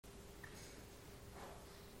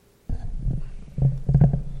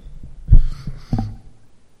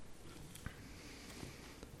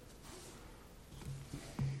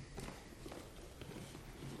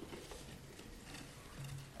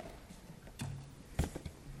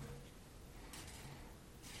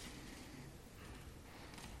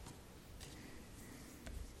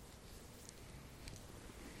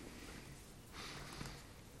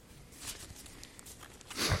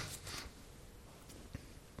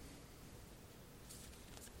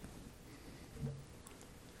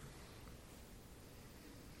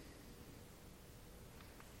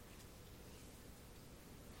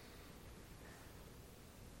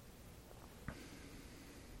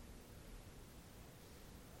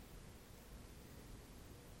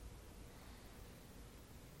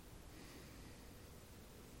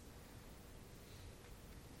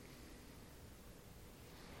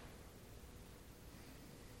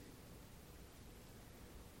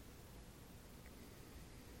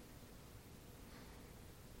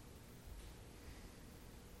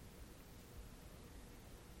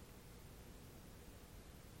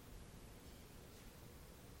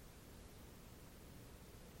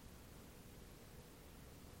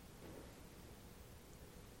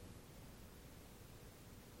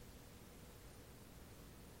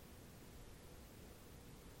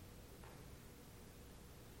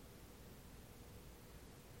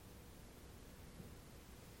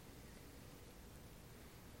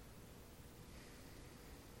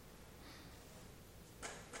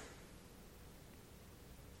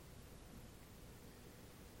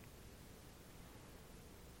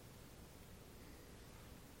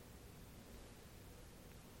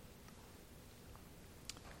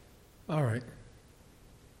All right.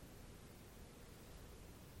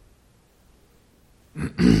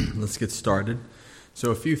 Let's get started.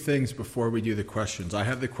 So a few things before we do the questions. I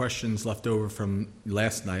have the questions left over from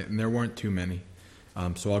last night, and there weren't too many.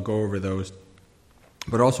 So I'll go over those.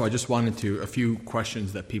 But also I just wanted a few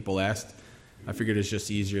questions that people asked. I figured it's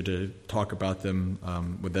just easier to talk about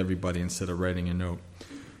them with everybody instead of writing a note.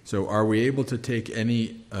 So are we able to take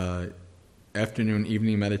any afternoon,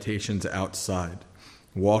 evening meditations outside,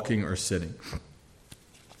 walking or sitting?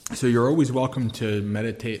 So you're always welcome to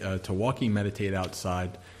meditate, to walking, meditate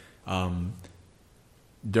outside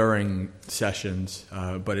during sessions.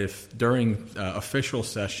 But if during official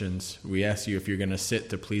sessions, we ask you if you're going to sit,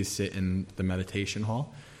 to please sit in the meditation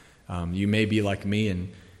hall. You may be like me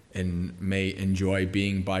and may enjoy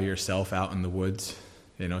being by yourself out in the woods,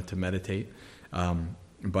 to meditate.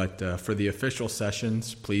 But for the official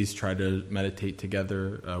sessions, please try to meditate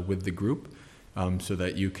together with the group so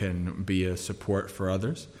that you can be a support for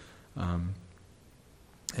others.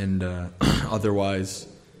 Otherwise,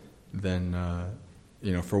 then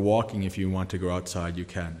for walking, if you want to go outside, you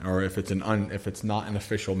can. Or if it's not an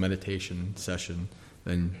official meditation session,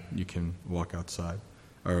 then you can walk outside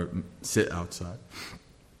or sit outside.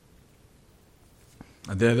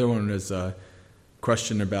 The other one is a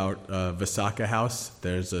question about Visakha House.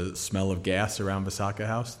 There's a smell of gas around Visakha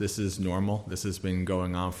House. This is normal. This has been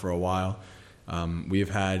going on for a while. We've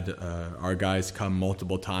had our guys come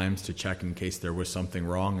multiple times to check in case there was something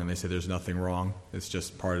wrong, and they say there's nothing wrong. It's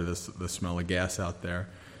just part of the smell of gas out there.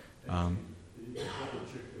 You have to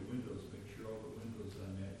check the windows, make sure all the windows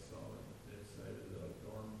on that side of the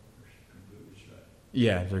dorm are completely shut.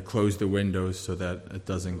 Yeah, to close the windows so that it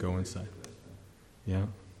doesn't go inside. Yeah.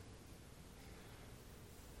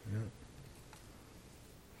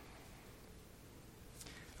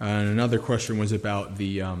 And another question was about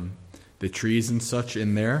the trees and such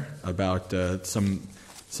in there, about some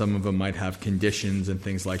of them might have conditions and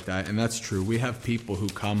things like that, and that's true. We have people who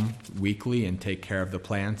come weekly and take care of the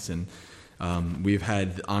plants, and we've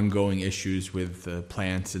had ongoing issues with the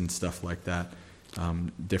plants and stuff like that,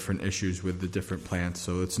 different issues with the different plants,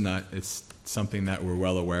 so it's something that we're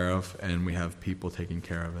well aware of, and we have people taking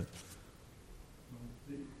care of it.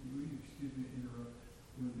 Excuse me, interrupt.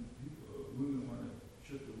 When women want to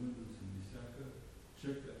shut the windows in Visakha,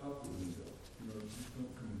 check the upper window. Just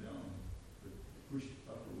don't come down, but push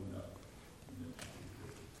the upper one up.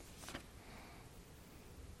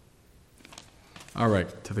 All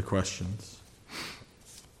right, to the questions.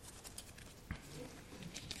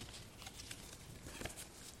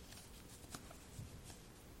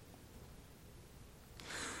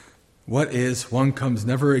 What is "one comes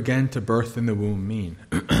never again to birth in the womb" mean?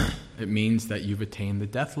 It means that you've attained the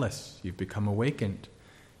deathless. You've become awakened.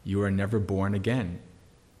 You are never born again.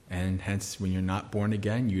 And hence, when you're not born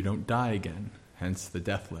again, you don't die again. Hence the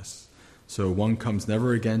deathless. So one comes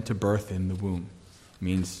never again to birth in the womb.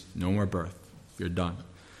 Means no more birth. You're done.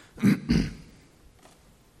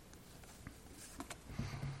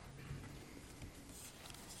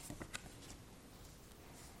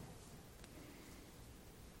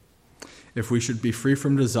 If we should be free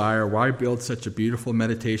from desire, why build such a beautiful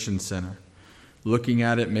meditation center? Looking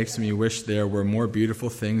at it makes me wish there were more beautiful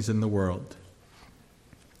things in the world.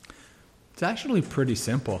 It's actually pretty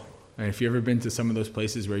simple. And if you've ever been to some of those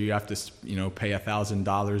places where you have to, pay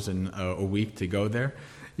 $1,000 in a week to go there,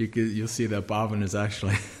 you'll see that Bhavana is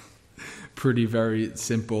actually pretty very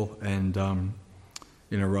simple and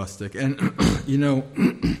rustic. And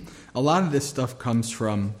a lot of this stuff comes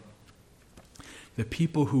from the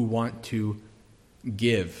people who want to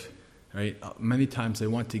give, right? Many times they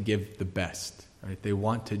want to give the best, right? They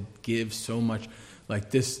want to give so much.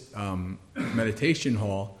 Like this meditation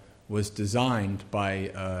hall was designed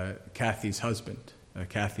by Kathy's husband.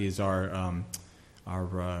 Kathy is our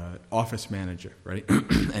office manager, right?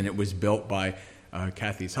 And it was built by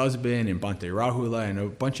Kathy's husband and Bhante Rahula and a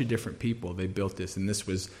bunch of different people. They built this, and this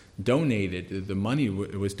was donated. The money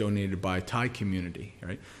was donated by a Thai community,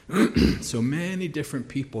 right? So many different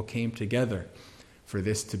people came together for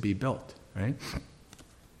this to be built, right?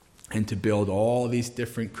 And to build all these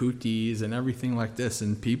different kutis and everything like this.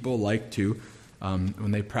 And people like to,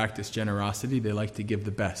 when they practice generosity, they like to give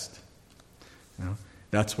the best.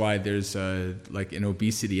 That's why there's like an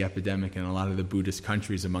obesity epidemic in a lot of the Buddhist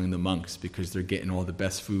countries among the monks, because they're getting all the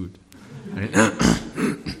best food. Right?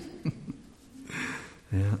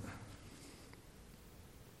 Yeah.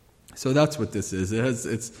 So that's what this is.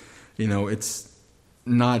 It's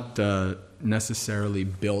not necessarily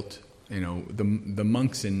built. The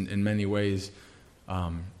monks in many ways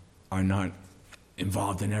are not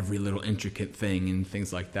involved in every little intricate thing and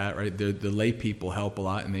things like that, right? The lay people help a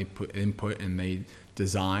lot, and they put input and they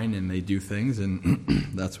design and they do things,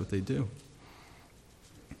 and that's what they do.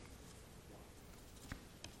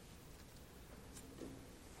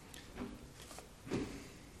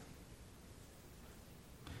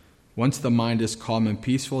 Once the mind is calm and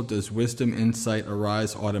peaceful, does wisdom, insight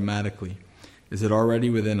arise automatically? Is it already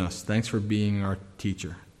within us? Thanks for being our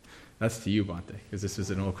teacher. That's to you, Bhante, because this is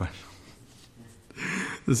an old question.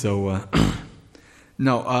 So,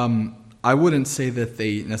 no, I wouldn't say that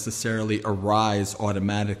they necessarily arise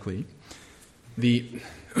automatically.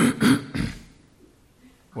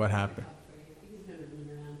 What happened?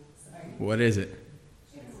 What is it?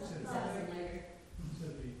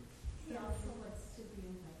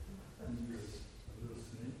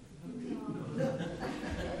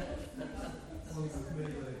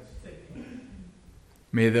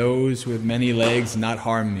 May those with many legs not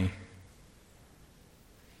harm me.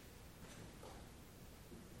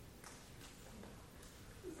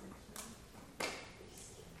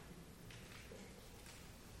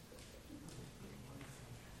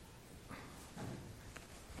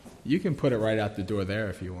 You can put it right out the door there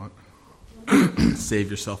if you want.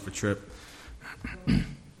 Save yourself a trip.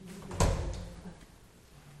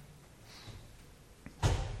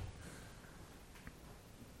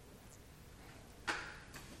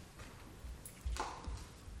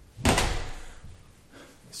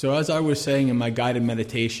 So as I was saying in my guided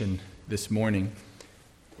meditation this morning,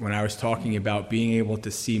 when I was talking about being able to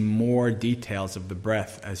see more details of the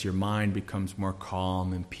breath as your mind becomes more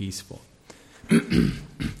calm and peaceful,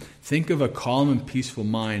 think of a calm and peaceful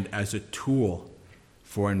mind as a tool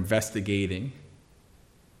for investigating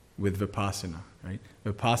with vipassana, right?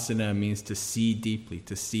 Vipassana means to see deeply,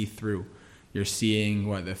 to see through. You're seeing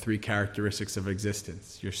the three characteristics of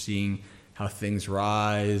existence. You're seeing how things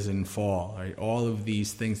rise and fall, right? All of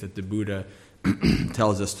these things that the Buddha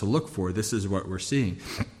tells us to look for, this is what we're seeing.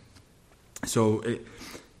 So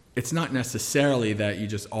it's not necessarily that you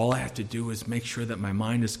just, all I have to do is make sure that my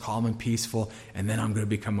mind is calm and peaceful, and then I'm going to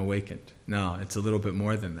become awakened. No, it's a little bit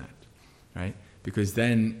more than that, right? Because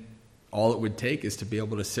then all it would take is to be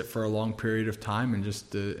able to sit for a long period of time and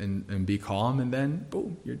just and be calm, and then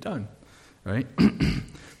boom, you're done, right?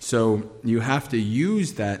 So you have to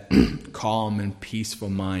use that calm and peaceful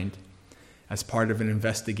mind as part of an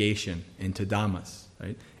investigation into Dhammas,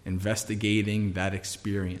 right? Investigating that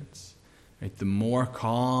experience. Right? The more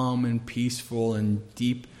calm and peaceful and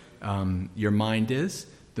deep your mind is,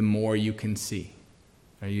 the more you can see.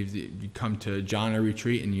 Right? You come to a jhana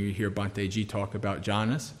retreat and you hear Bhante Ji talk about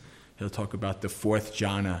jhanas. He'll talk about the fourth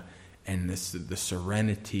jhana and the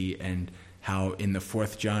serenity, and how in the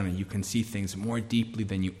fourth jhana you can see things more deeply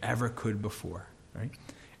than you ever could before, right?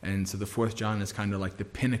 And so the fourth jhana is kind of like the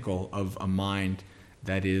pinnacle of a mind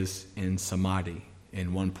that is in samadhi,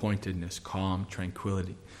 in one-pointedness, calm,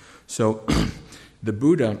 tranquility. So the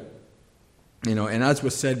Buddha, and as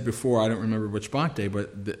was said before, I don't remember which Bhante,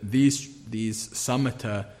 but these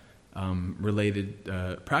samatha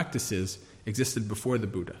related practices existed before the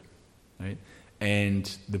Buddha, right? And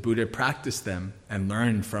the Buddha practiced them and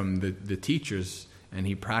learned from the teachers, and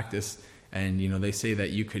he practiced. And they say that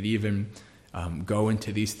you could even go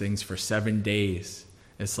into these things for 7 days.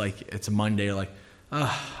 It's like it's a Monday, like,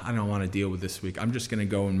 I don't want to deal with this week. I'm just going to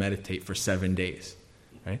go and meditate for 7 days,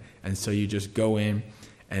 right? And so you just go in,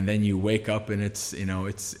 and then you wake up, and it's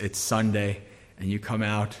Sunday, and you come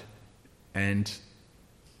out, and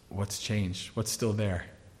what's changed? What's still there?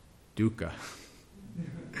 Dukkha.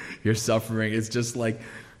 You're suffering. It's just like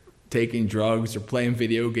taking drugs or playing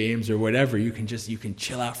video games or whatever. You can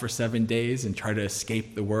chill out for 7 days and try to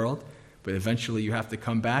escape the world, but eventually you have to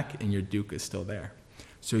come back and your dukkha is still there.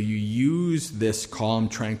 So you use this calm,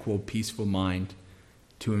 tranquil, peaceful mind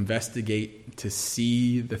to investigate, to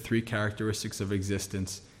see the three characteristics of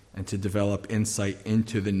existence, and to develop insight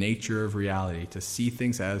into the nature of reality, to see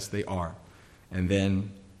things as they are. And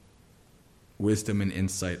then wisdom and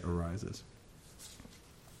insight arises.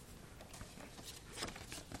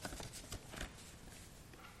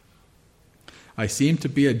 I seem to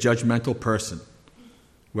be a judgmental person.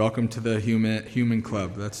 Welcome to the human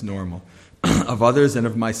club. That's normal. Of others and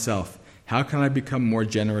of myself. How can I become more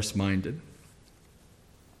generous-minded?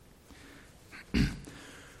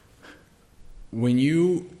 When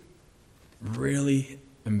you really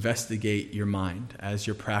investigate your mind as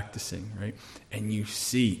you're practicing, right, and you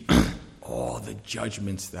see all the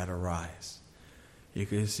judgments that arise, you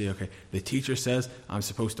can see, okay, the teacher says I'm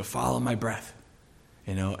supposed to follow my breath.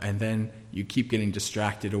 And then you keep getting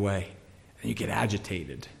distracted away, and you get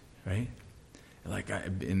agitated, right?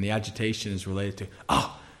 And the agitation is related to,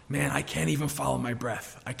 man, I can't even follow my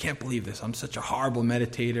breath. I can't believe this. I'm such a horrible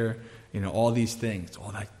meditator. All these things,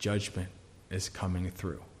 all that judgment is coming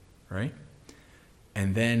through, right?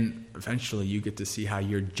 And then eventually you get to see how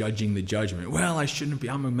you're judging the judgment. Well, I shouldn't be,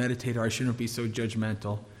 I'm a meditator, I shouldn't be so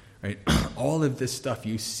judgmental, right? All of this stuff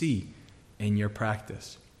you see in your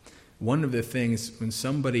practice. One of the things, when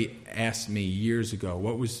somebody asked me years ago,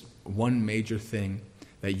 what was one major thing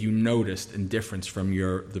that you noticed in difference from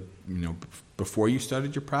before you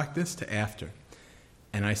started your practice to after?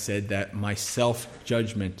 And I said that my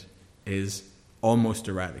self-judgment is almost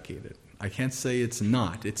eradicated. I can't say it's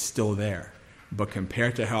not, it's still there. But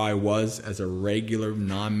compared to how I was as a regular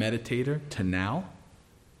non-meditator to now,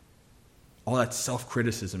 all that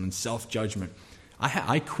self-criticism and self-judgment.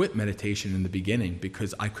 I quit meditation in the beginning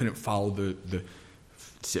because I couldn't follow the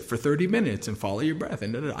sit for 30 minutes and follow your breath.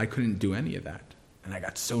 And I couldn't do any of that. And I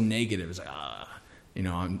got so negative. It's like,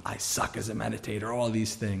 I suck as a meditator, all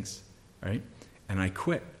these things, right? And I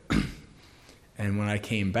quit. And when I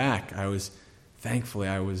came back, thankfully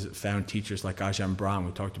I found teachers like Ajahn Brahm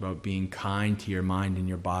who talked about being kind to your mind and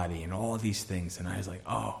your body and all these things. And I was like,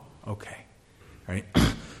 oh, okay, right?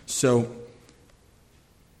 So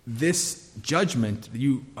this judgment,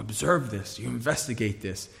 you observe this, you investigate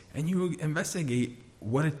this, and you investigate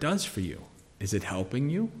what it does for you. Is it helping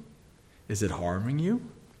you? Is it harming you?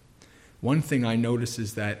 One thing I notice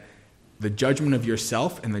is that the judgment of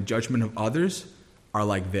yourself and the judgment of others are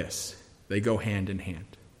like this. They go hand in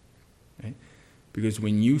hand. Right? Because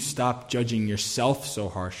when you stop judging yourself so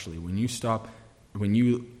harshly, when you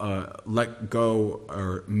let go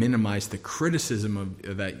or minimize the criticism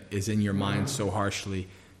that is in your mind so harshly,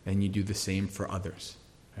 then you do the same for others.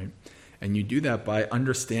 Right? And you do that by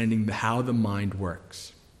understanding how the mind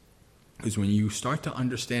works. Because when you start to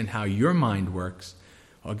understand how your mind works,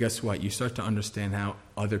 well, guess what? You start to understand how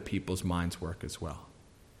other people's minds work as well.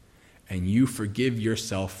 And you forgive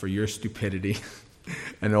yourself for your stupidity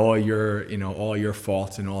and all your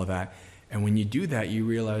faults and all that. And when you do that, you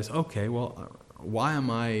realize, okay, well, why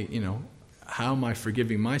am I, how am I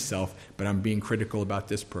forgiving myself, but I'm being critical about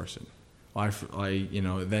this person?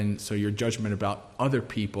 Then so your judgment about other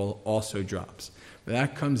people also drops. But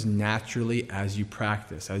that comes naturally as you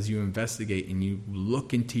practice, as you investigate and you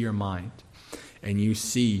look into your mind and you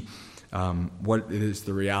see what is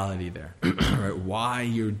the reality there, right? Why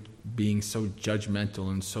you're being so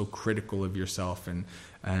judgmental and so critical of yourself.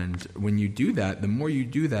 And when you do that, the more you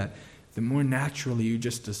do that, the more naturally you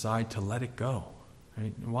just decide to let it go.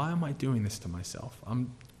 Right? Why am I doing this to myself?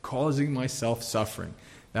 I'm causing myself suffering.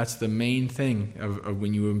 That's the main thing of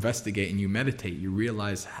when you investigate and you meditate. You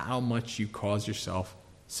realize how much you cause yourself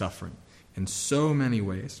suffering in so many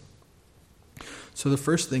ways. So the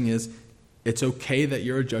first thing is, it's okay that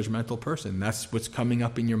you're a judgmental person. That's what's coming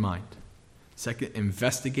up in your mind. Second,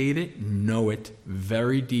 investigate it, know it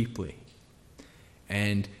very deeply.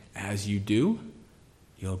 And as you do,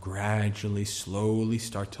 you'll gradually, slowly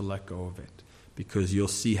start to let go of it because you'll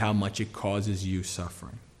see how much it causes you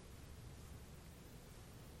suffering.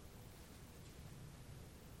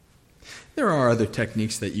 There are other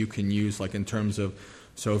techniques that you can use, like in terms of,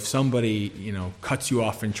 so if somebody, cuts you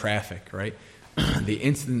off in traffic, right?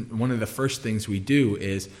 One of the first things we do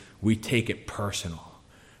is we take it personal.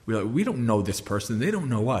 We don't know this person, they don't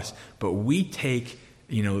know us, but we take,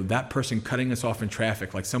 that person cutting us off in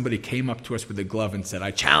traffic, like somebody came up to us with a glove and said,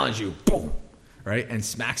 I challenge you, boom, right? And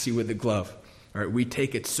smacks you with the glove. All right? We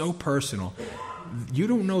take it so personal. You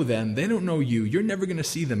don't know them, they don't know you, you're never going to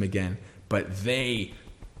see them again, but they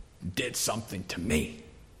did something to me,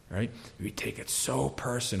 right? We take it so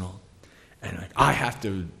personal. And I have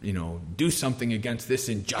to, do something against this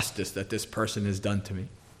injustice that this person has done to me.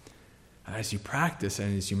 And as you practice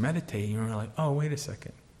and as you meditate, you're like, oh, wait a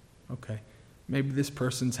second. Okay, maybe this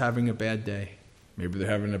person's having a bad day. Maybe they're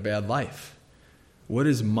having a bad life. What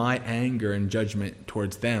is my anger and judgment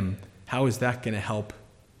towards them? How is that going to help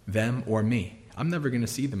them or me? I'm never going to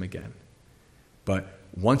see them again. But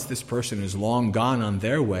once this person is long gone on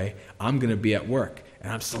their way, I'm going to be at work,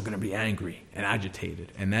 and I'm still going to be angry and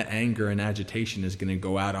agitated. And that anger and agitation is going to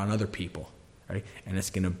go out on other people, right? And it's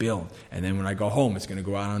going to build. And then when I go home, it's going to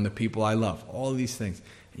go out on the people I love. All these things.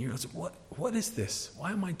 And you go, what is this?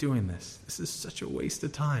 Why am I doing this? This is such a waste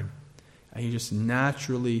of time. And you just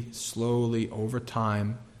naturally, slowly, over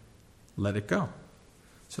time, let it go.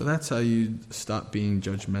 So that's how you stop being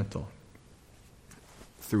judgmental,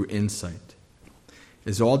 through insight.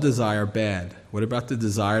 Is all desire bad? What about the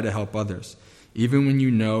desire to help others? Even when you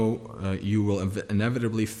know you will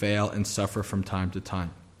inevitably fail and suffer from time to time.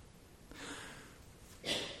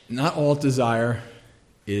 Not all desire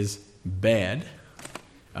is bad.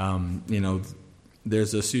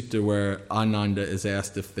 there's a sutta where Ananda is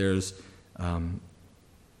asked if there's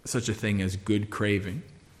such a thing as good craving.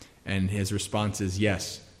 And his response is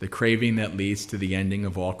yes, the craving that leads to the ending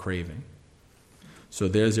of all craving. So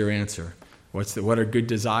there's your answer. What are good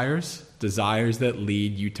desires? Desires that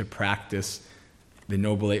lead you to practice the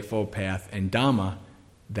Noble Eightfold Path, and Dhamma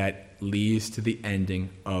that leads to the ending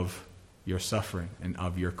of your suffering and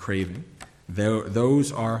of your craving.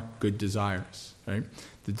 Those are good desires, right?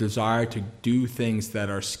 The desire to do things that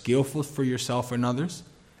are skillful for yourself and others,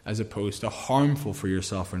 as opposed to harmful for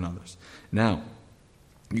yourself and others. Now,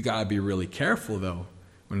 you got to be really careful, though,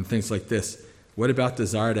 when things like this. What about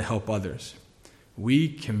desire to help others?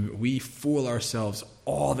 We fool ourselves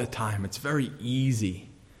all the time. It's very easy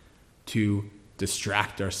to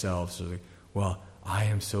distract ourselves. Like, well, I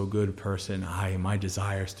am so good a person. My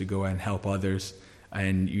desire is to go and help others.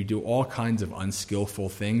 And you do all kinds of unskillful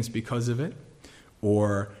things because of it.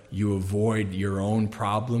 Or you avoid your own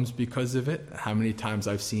problems because of it. How many times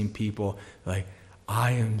I've seen people like,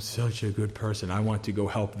 I am such a good person. I want to go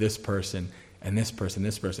help this person and this person,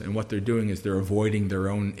 this person. And what they're doing is they're avoiding their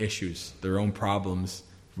own issues, their own problems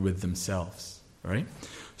with themselves, right?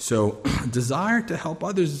 So desire to help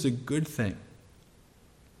others is a good thing.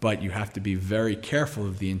 But you have to be very careful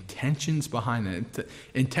of the intentions behind that.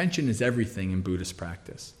 Intention is everything in Buddhist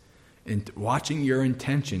practice. In watching your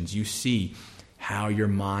intentions, you see how your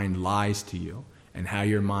mind lies to you and how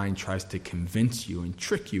your mind tries to convince you and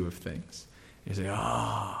trick you of things. You say,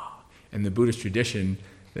 in the Buddhist tradition,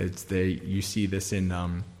 you see this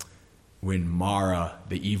in when Mara,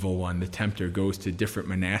 the evil one, the tempter, goes to different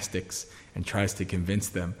monastics and tries to convince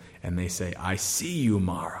them, and they say, I see you,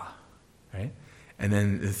 Mara, right? And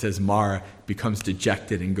then it says Mara becomes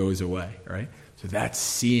dejected and goes away, right? So that's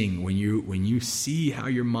seeing. When you see how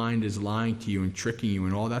your mind is lying to you and tricking you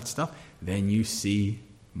and all that stuff, then you see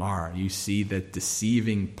Mara. You see that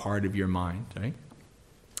deceiving part of your mind, right?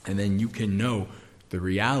 And then you can know the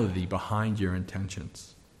reality behind your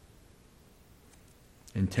intentions.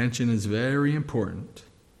 Intention is very important.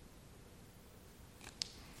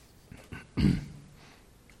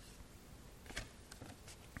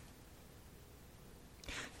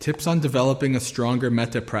 Tips on developing a stronger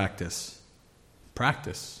metta practice.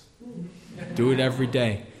 Practice. Do it every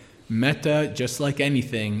day. Metta, just like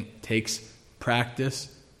anything, takes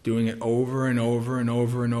practice, doing it over and over and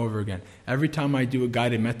over and over again. Every time I do a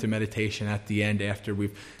guided metta meditation at the end, after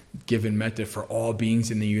we've given metta for all beings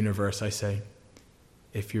in the universe, I say,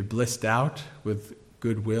 if you're blissed out with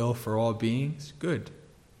goodwill for all beings, good.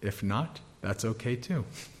 If not, that's okay too.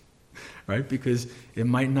 Right? Because you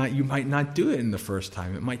might not do it in the first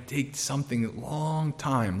time. It might take something a long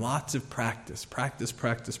time, lots of practice.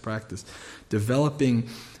 Developing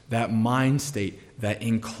that mind state that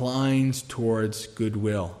inclines towards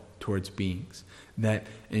goodwill towards beings, that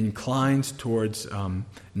inclines towards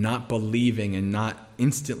not believing and not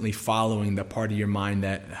instantly following the part of your mind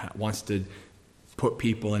that wants to put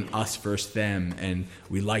people in us versus them, and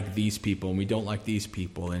we like these people and we don't like these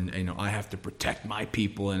people, and I have to protect my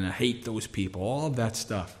people and I hate those people, all of that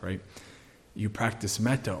stuff, right? You practice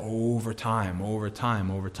metta over time,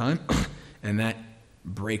 and that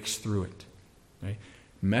breaks through it, right?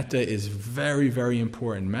 Metta is very, very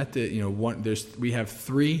important. Metta, we have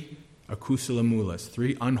three akusala mulas,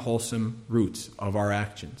 three unwholesome roots of our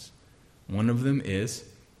actions. One of them is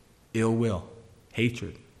ill will,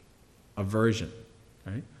 hatred, aversion.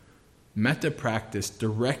 Right? Metta practice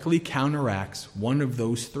directly counteracts one of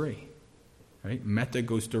those three. Right? Metta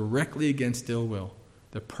goes directly against ill will.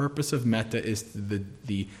 The purpose of metta is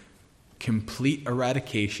the complete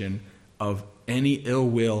eradication of any ill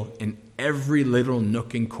will in every little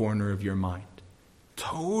nook and corner of your mind.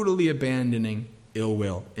 Totally abandoning ill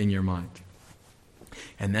will in your mind.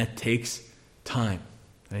 And that takes time.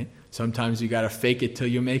 Right? Sometimes you got to fake it till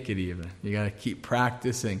you make it even. You got to keep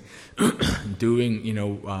practicing,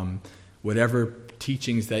 doing, whatever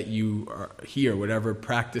teachings that you hear, whatever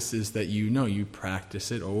practices that you practice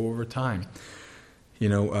it over time.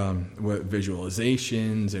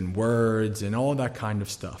 Visualizations and words and all that kind of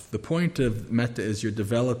stuff. The point of metta is you're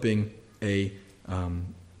developing a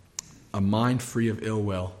mind free of ill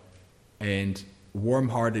will and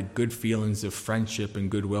warm-hearted, good feelings of friendship and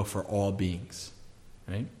goodwill for all beings.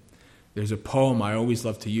 Right? There's a poem I always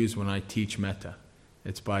love to use when I teach metta.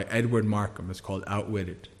 It's by Edward Markham. It's called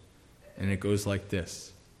Outwitted. And it goes like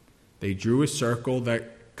this. They drew a circle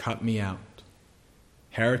that cut me out.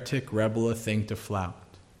 Heretic, rebel, a thing to flout.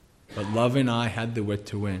 But love and I had the wit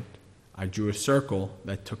to win. I drew a circle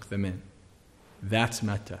that took them in. That's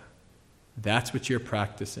metta. That's what you're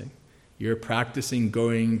practicing. You're practicing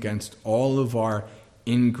going against all of our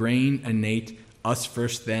ingrained, innate, us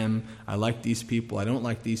versus them, I like these people, I don't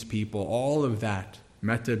like these people, all of that.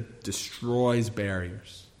 Metta destroys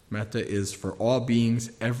barriers. Metta is for all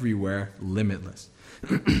beings everywhere, limitless.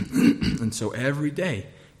 And so every day,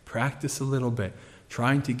 practice a little bit,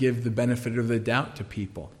 trying to give the benefit of the doubt to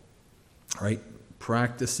people, right?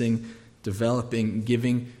 Practicing, developing,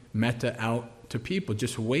 giving metta out to people,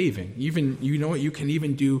 just waving. Even, you know what, you can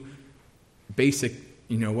even do basic,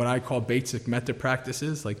 what I call basic metta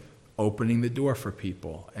practices, like opening the door for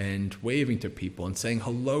people and waving to people and saying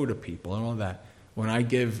hello to people and all that. When I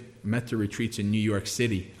give metta retreats in New York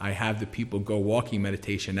City, I have the people go walking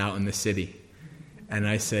meditation out in the city. And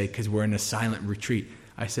I say, because we're in a silent retreat,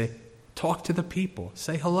 I say, talk to the people,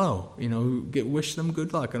 say hello, wish them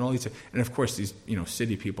good luck and all these. And of course, these,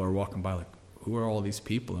 city people are walking by like, who are all these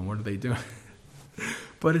people and what are they doing?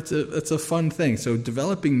 But it's a fun thing. So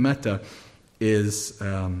developing metta is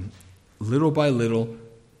little by little,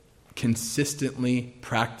 consistently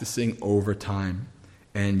practicing over time,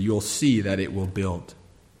 and you'll see that it will build.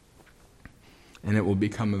 And it will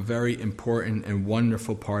become a very important and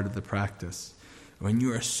wonderful part of the practice. When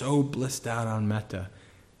you are so blissed out on metta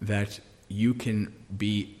that you can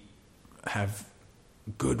have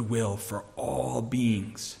goodwill for all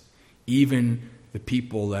beings, even the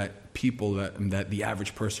people that the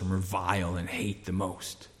average person revile and hate the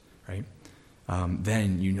most, right?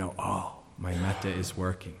 Then my metta is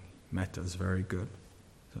working. Metta is very good.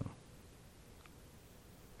 So,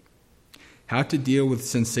 how to deal with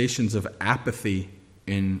sensations of apathy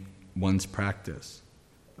in one's practice?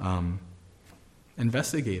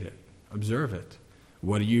 Investigate it, observe it.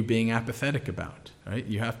 What are you being apathetic about? Right?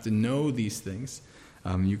 You have to know these things.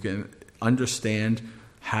 You can understand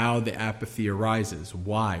how the apathy arises.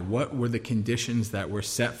 Why? What were the conditions that were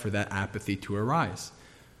set for that apathy to arise?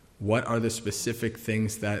 What are the specific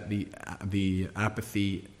things that the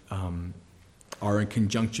apathy are in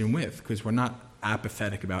conjunction with? Because we're not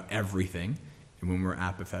apathetic about everything. And when we're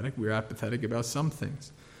apathetic about some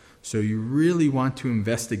things. So you really want to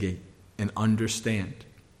investigate and understand.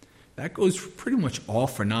 That goes for pretty much all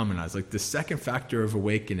phenomena. Like the second factor of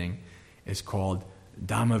awakening is called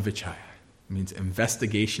Dhamma Vichaya. It means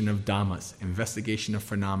investigation of dhammas, investigation of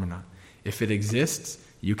phenomena. If it exists,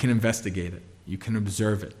 you can investigate it. You can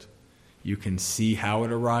observe it. You can see how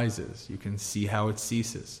it arises. You can see how it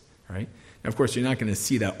ceases. Right? Now, of course, you're not going to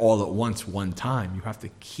see that all at once, one time. You have to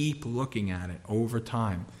keep looking at it over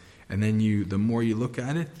time. And then the more you look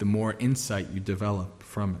at it, the more insight you develop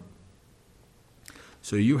from it.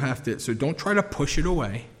 So so don't try to push it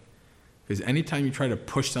away, because anytime you try to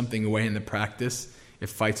push something away in the practice, it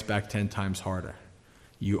fights back 10 times harder.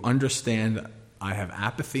 You understand, I have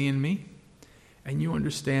apathy in me, and you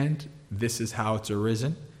understand this is how it's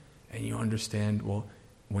arisen, and you understand, well,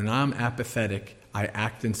 when I'm apathetic, I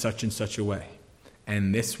act in such and such a way,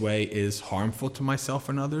 and this way is harmful to myself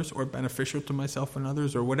and others, or beneficial to myself and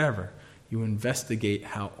others, or whatever. You investigate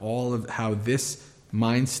how this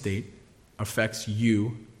mind state affects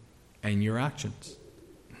you and your actions.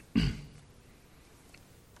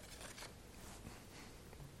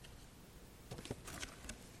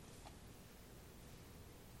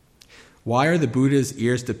 Why are the Buddha's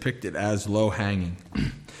ears depicted as low-hanging?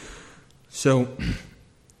 So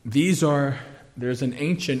there's an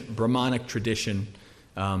ancient Brahmanic tradition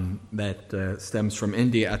that stems from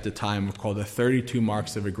India at the time called the 32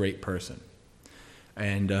 Marks of a Great Person.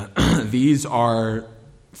 And these are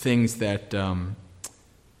things that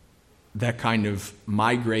kind of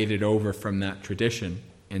migrated over from that tradition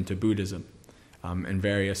into Buddhism in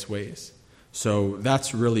various ways. So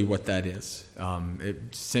that's really what that is.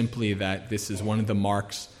 It's simply that this is one of the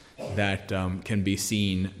marks that can be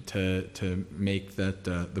seen to make that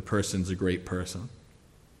the person's a great person.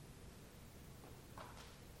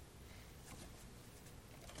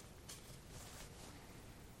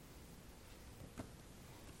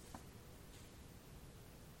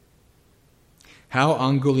 How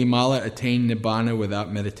Angulimala attained Nibbana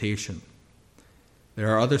without meditation. There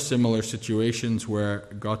are other similar situations where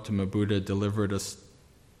Gautama Buddha delivered a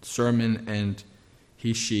sermon and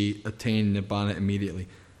he attained Nibbana immediately.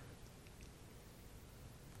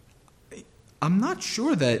 I'm not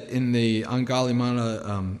sure that in the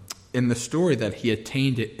Angulimala, in the story, that he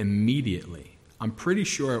attained it immediately. I'm pretty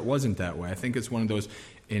sure it wasn't that way. I think it's one of those,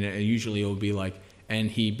 and usually it will be like, and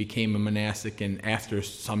he became a monastic, and after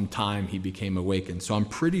some time he became awakened. So I'm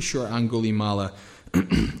pretty sure Angulimala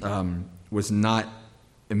was not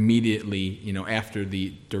immediately, after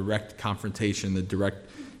the direct confrontation, the direct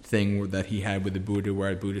thing that he had with the Buddha,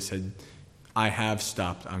 where the Buddha said, I have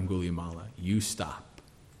stopped Angulimala, you stop.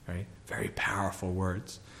 Right? Very powerful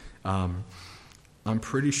words. I'm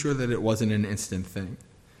pretty sure that it wasn't an instant thing.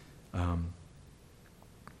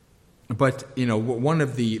 But, one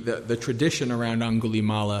of the tradition around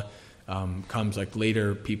Angulimala comes like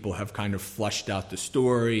later. People have kind of flushed out the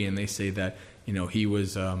story, and they say that, he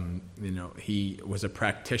was a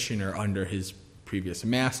practitioner under his previous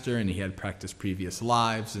master, and he had practiced previous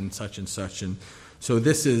lives and such. And so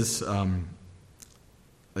this is,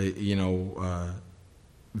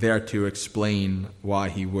 there to explain why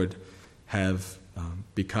he would have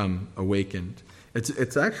become awakened.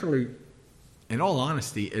 It's actually, in all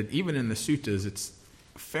honesty, even in the suttas, it's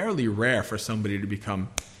fairly rare for somebody to become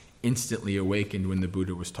instantly awakened when the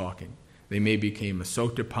Buddha was talking. They may become a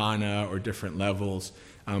sotapanna or different levels,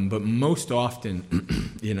 but most often,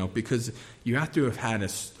 because you have to have had a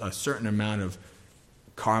certain amount of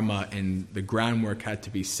karma and the groundwork had to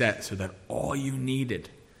be set so that all you needed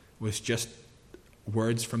was just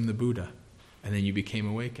words from the Buddha, and then you became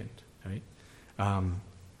awakened, right?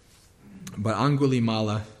 But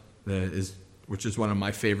Angulimala, which is one of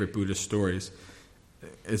my favorite Buddhist stories.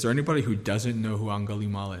 Is there anybody who doesn't know who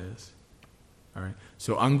Angulimala is? All right.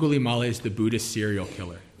 So Angulimala is the Buddhist serial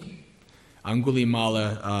killer.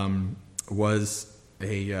 Angulimala was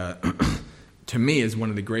to me, is one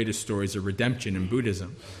of the greatest stories of redemption in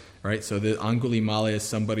Buddhism. Right. So the Angulimala is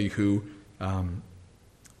somebody who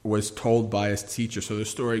was told by his teacher. So the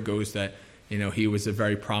story goes that he was a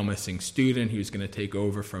very promising student. He was going to take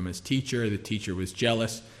over from his teacher. The teacher was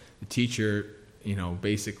jealous. The teacher,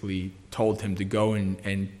 basically told him to go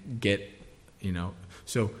and get,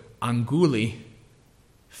 So Anguli,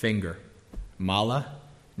 finger. Mala,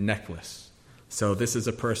 necklace. So this is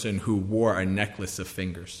a person who wore a necklace of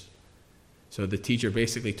fingers. So the teacher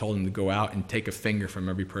basically told him to go out and take a finger from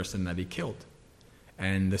every person that he killed.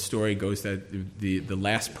 And the story goes that the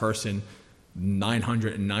last person,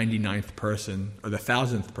 999th person, or the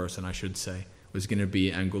 1,000th person, I should say, was going to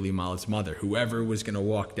be Angulimala's mother, whoever was going to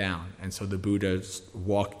walk down. And so the Buddha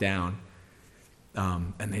walked down,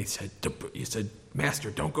 and he said,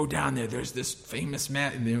 Master, don't go down there. There's this famous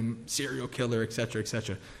serial killer, etc.,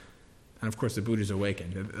 etc. And of course the Buddha's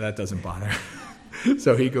awakened. That doesn't bother.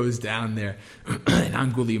 So he goes down there, and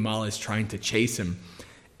Angulimala is trying to chase him.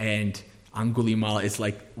 And Angulimala is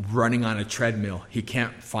like running on a treadmill. He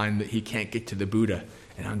can't get to the Buddha.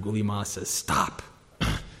 And Angulimala says, stop.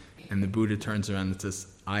 And the Buddha turns around and says,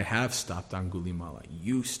 I have stopped, Angulimala.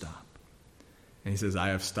 You stop. And he says, I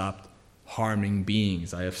have stopped harming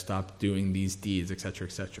beings. I have stopped doing these deeds, etc.,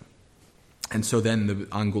 etc. And so then the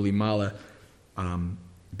Angulimala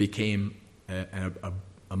became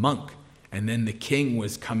a monk. And then the king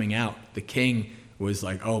was coming out. The king was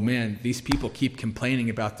like, oh man, these people keep complaining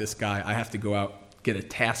about this guy. I have to go out, get a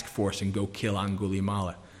task force and go kill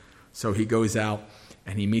Angulimala. So he goes out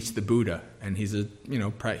and he meets the Buddha, and he's a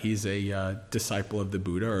disciple of the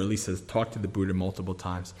Buddha, or at least has talked to the Buddha multiple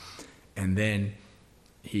times. And then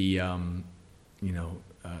he, the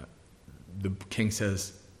king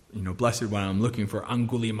says, blessed one, I'm looking for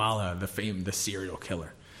Angulimala, the serial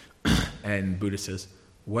killer. And Buddha says,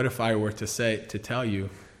 what if I were to tell you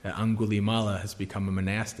that Angulimala has become a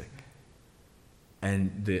monastic?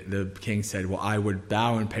 And the king said, well, I would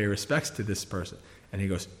bow and pay respects to this person. And he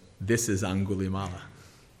goes, this is Angulimala.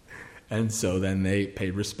 And so then they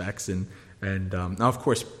paid respects, and now of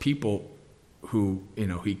course people who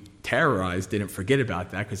he terrorized didn't forget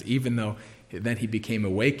about that, because even though then he became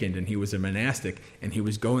awakened and he was a monastic and he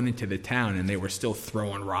was going into the town and they were still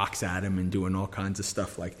throwing rocks at him and doing all kinds of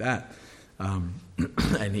stuff like that.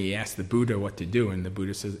 And he asked the Buddha what to do, and the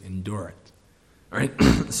Buddha says, endure it. All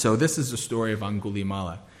right? So this is the story of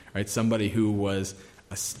Angulimala, right? Somebody who was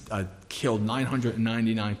killed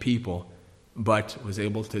 999 people, but was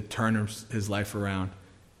able to turn his life around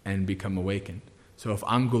and become awakened. So if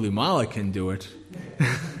Angulimala can do it,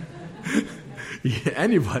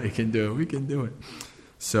 anybody can do it. We can do it.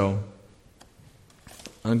 So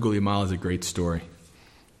Angulimala is a great story.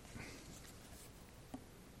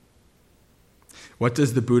 What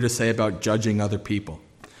does the Buddha say about judging other people?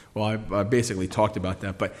 Well, I basically talked about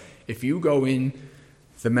that, but if you go in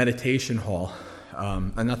the meditation hall,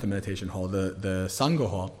 not the meditation hall, the Sangha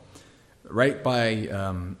hall, right by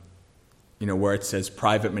where it says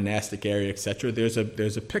private monastic area, etc., there's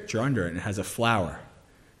a picture under it, and it has a flower,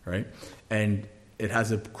 right? And it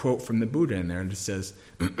has a quote from the Buddha in there, and it says,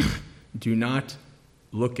 do not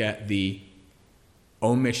look at the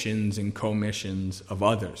omissions and commissions of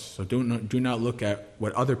others. So do not look at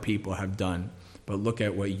what other people have done, but look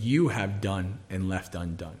at what you have done and left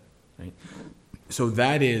undone. Right? So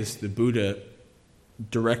that is the Buddha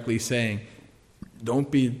directly saying, don't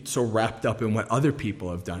be so wrapped up in what other people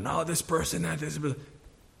have done. Oh, this person, that, this.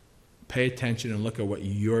 pay attention and look at what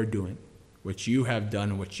you're doing, what you have done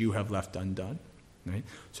and what you have left undone. Right?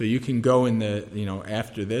 So you can go in the,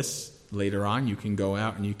 after this, later on, you can go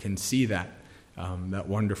out and you can see that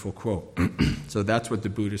wonderful quote. So that's what the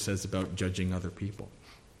Buddha says about judging other people.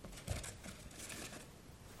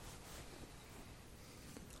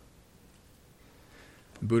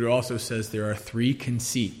 The Buddha also says there are 3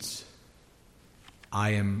 conceits.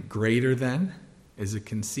 I am greater than is a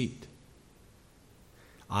conceit.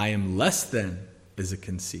 I am less than is a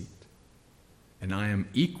conceit. And I am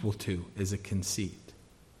equal to is a conceit.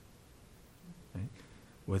 Right?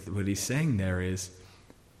 What he's saying there is,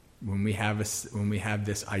 when we have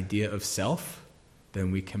this idea of self,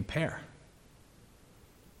 then we compare.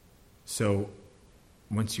 So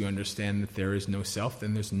once you understand that there is no self,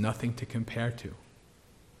 then there's nothing to compare to.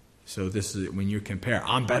 So this is when you compare,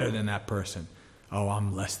 I'm better than that person. Oh,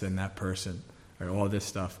 I'm less than that person. Or all this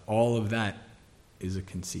stuff. All of that is a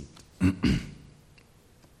conceit.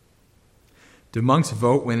 Do monks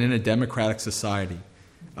vote when in a democratic society?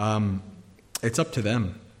 It's up to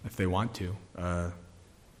them if they want to.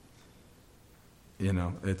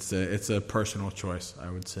 It's a personal choice, I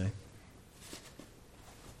would say.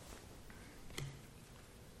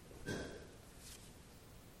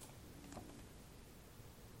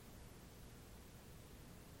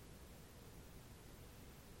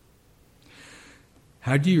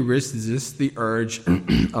 How do you resist the urge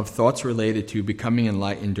of thoughts related to becoming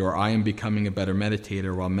enlightened or I am becoming a better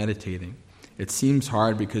meditator while meditating? It seems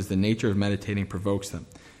hard because the nature of meditating provokes them.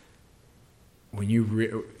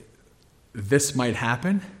 When this might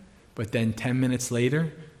happen, but then 10 minutes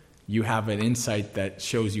later, you have an insight that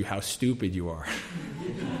shows you how stupid you are.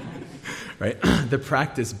 Right? The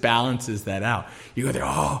practice balances that out. You go there,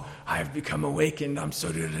 oh, I have become awakened, I'm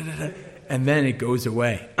so da-da-da-da. And then it goes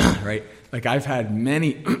away, right? Like I've had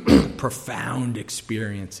many profound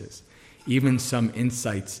experiences, even some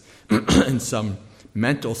insights and some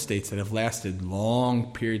mental states that have lasted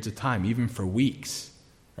long periods of time, even for weeks,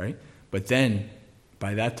 right? But then,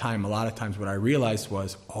 by that time, a lot of times what I realized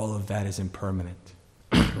was all of that is impermanent,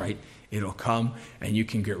 right? It'll come and you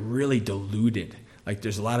can get really deluded. Like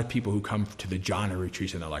there's a lot of people who come to the jhana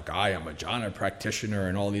retreats and they're like, I am a jhana practitioner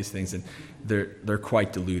and all these things, and they're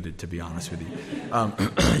quite deluded, to be honest with you.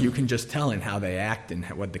 You can just tell in how they act and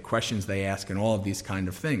what the questions they ask and all of these kind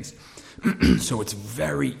of things. So it's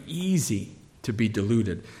very easy to be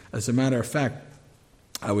deluded. As a matter of fact,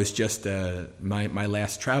 I was just, my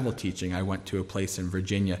last travel teaching, I went to a place in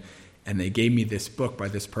Virginia and they gave me this book by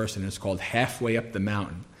this person. It's called Halfway Up the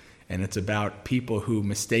Mountain. And it's about people who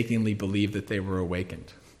mistakenly believe that they were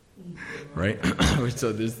awakened, right?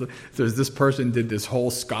 So this person did this whole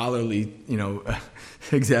scholarly,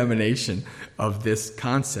 examination of this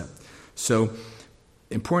concept. So,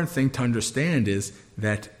 important thing to understand is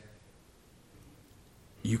that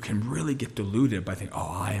you can really get deluded by thinking,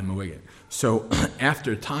 oh, I am awakened. So,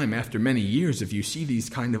 after time, after many years, if you see these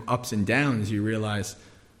kind of ups and downs, you realize,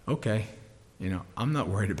 okay, I'm not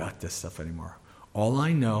worried about this stuff anymore. All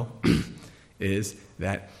I know is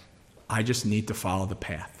that I just need to follow the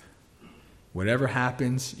path. Whatever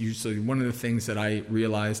happens, usually one of the things that I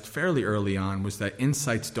realized fairly early on was that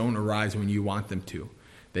insights don't arise when you want them to.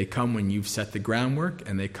 They come when you've set the groundwork,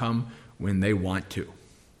 and they come when they want to,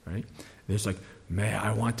 right? There's like, man,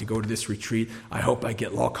 I want to go to this retreat. I hope I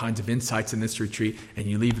get all kinds of insights in this retreat. And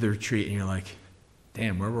you leave the retreat and you're like,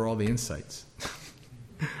 damn, where were all the insights?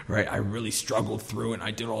 Right? I really struggled through and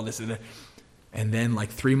I did all this and that. And then like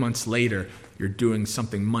 3 months later, you're doing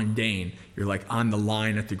something mundane. You're like on the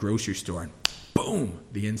line at the grocery store and boom,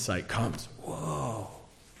 the insight comes. Whoa.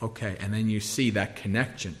 Okay. And then you see that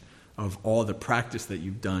connection of all the practice that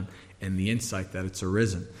you've done and the insight that it's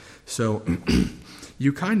arisen. So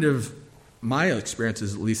you kind of, my experience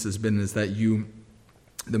at least has been is that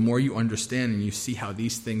the more you understand and you see how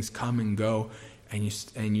these things come and go, and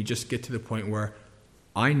you just get to the point where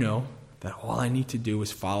I know that all I need to do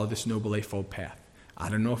is follow this Noble Eightfold Path. I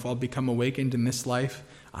don't know if I'll become awakened in this life.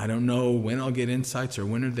 I don't know when I'll get insights or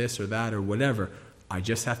when or this or that or whatever. I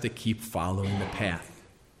just have to keep following the path.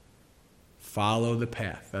 Follow the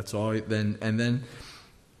path. That's all. And then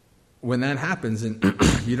when that happens, and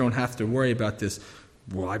you don't have to worry about this,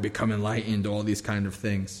 will I become enlightened, all these kind of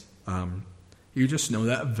things. You just know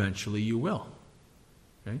that eventually you will.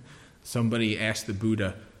 Okay? Somebody asked the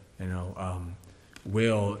Buddha,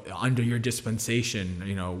 will, under your dispensation,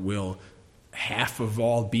 will half of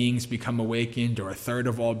all beings become awakened or a third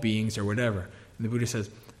of all beings or whatever? And the Buddha says,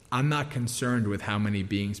 I'm not concerned with how many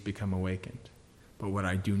beings become awakened. But what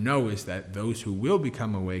I do know is that those who will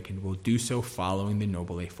become awakened will do so following the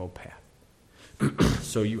Noble Eightfold Path.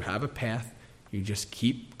 So you have a path, You just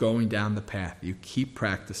keep going down the path. You keep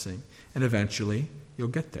practicing, and eventually you'll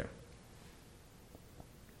get there.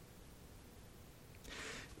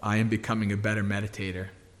 I am becoming a better meditator.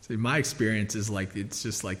 So my experience is like, it's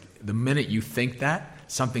just like the minute you think that,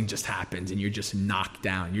 something just happens and you're just knocked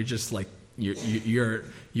down. You're just like, your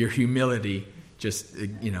humility just,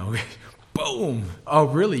 boom. Oh,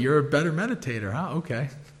 really? You're a better meditator, huh? Okay.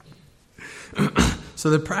 So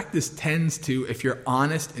the practice tends to, if you're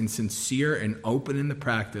honest and sincere and open in the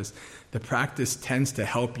practice tends to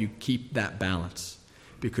help you keep that balance.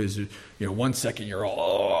 Because, 1 second you're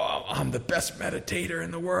all, oh, I'm the best meditator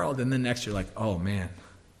in the world. And the next you're like, oh, man.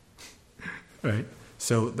 Right?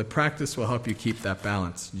 So the practice will help you keep that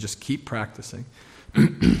balance. You just keep practicing.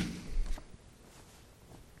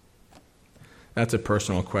 That's a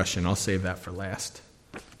personal question. I'll save that for last.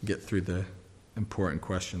 Get through the important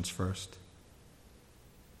questions first.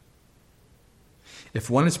 If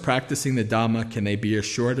one is practicing the Dhamma, can they be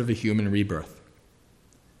assured of a human rebirth?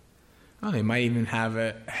 Oh, they might even have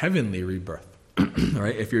a heavenly rebirth.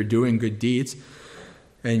 Right? If you're doing good deeds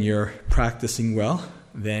and you're practicing well,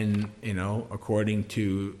 then, according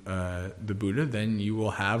to the Buddha, then you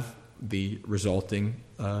will have the resulting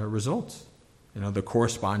results, the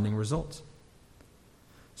corresponding results.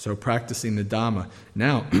 So practicing the Dhamma.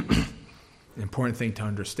 Now, the important thing to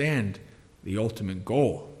understand, the ultimate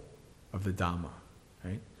goal of the Dhamma,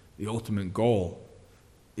 right? The ultimate goal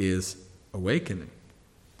is awakening,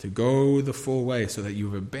 to go the full way so that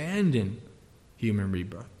you've abandoned human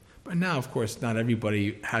rebirth. But now, of course, not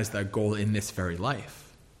everybody has that goal in this very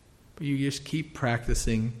life. But you just keep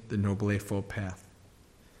practicing the Noble Eightfold Path.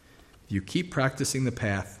 If you keep practicing the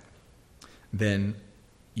path, then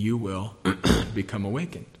you will become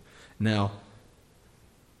awakened. Now,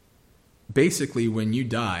 basically when you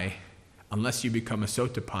die, unless you become a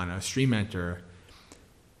Sotapanna, a stream enterer,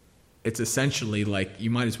 it's essentially like you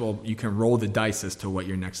can roll the dice as to what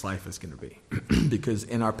your next life is going to be. Because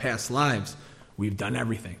in our past lives, we've done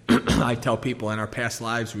everything. I tell people in our past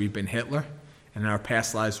lives we've been Hitler, and in our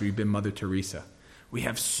past lives we've been Mother Teresa. We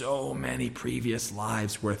have so many previous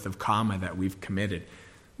lives worth of karma that we've committed.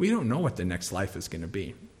 We don't know what the next life is going to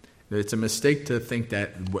be. It's a mistake to think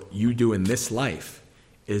that what you do in this life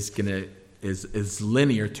is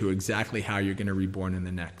linear to exactly how you're going to reborn in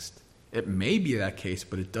the next. It may be that case,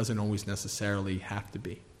 but it doesn't always necessarily have to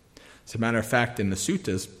be. As a matter of fact, in the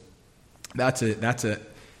suttas, that's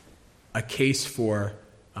a case for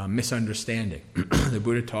misunderstanding. The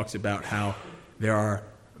Buddha talks about how there are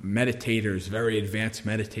meditators, very advanced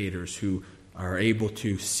meditators, who are able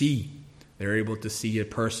to see. They're able to see a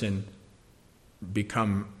person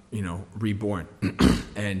become, reborn.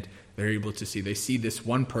 And they're able to see. They see this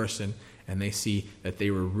one person, and they see that they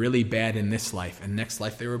were really bad in this life, and next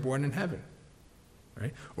life they were born in heaven.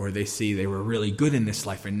 Right? Or they see they were really good in this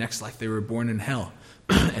life, and next life they were born in hell.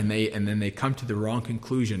 and then they come to the wrong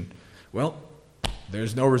conclusion. Well,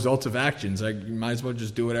 there's no results of actions. You might as well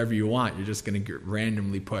just do whatever you want. You're just going to get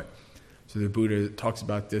randomly put. So the Buddha talks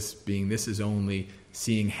about this is only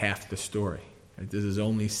seeing half the story. Right? This is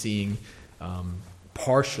only seeing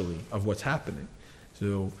partially of what's happening.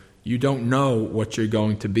 So you don't know what you're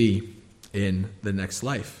going to be in the next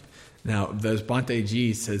life. Now, Bhante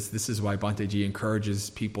Ji says this is why Bhante Ji encourages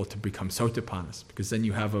people to become Sotapannas, because then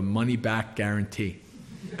you have a money-back guarantee.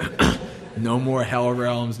 No more hell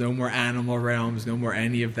realms, no more animal realms, no more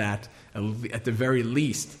any of that, at the very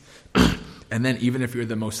least. And then even if you're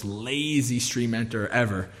the most lazy stream enterer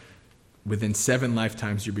ever, within 7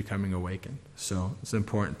 lifetimes you're becoming awakened. So it's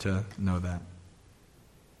important to know that.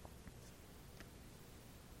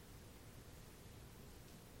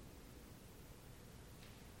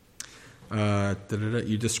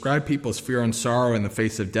 You describe people's fear and sorrow in the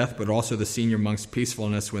face of death, but also the senior monk's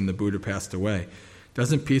peacefulness when the Buddha passed away.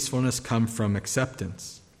 Doesn't peacefulness come from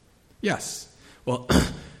acceptance? Yes. Well,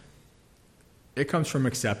 it comes from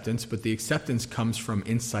acceptance, but the acceptance comes from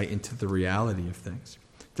insight into the reality of things.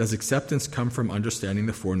 Does acceptance come from understanding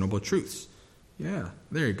the Four Noble Truths? Yeah,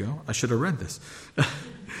 there you go. I should have read this.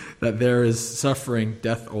 That there is suffering,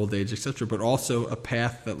 death, old age, etc., but also a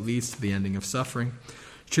path that leads to the ending of suffering.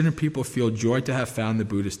 Shouldn't people feel joy to have found the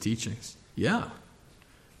Buddha's teachings? Yeah.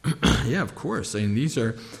 Yeah, of course. I mean, these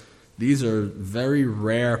are very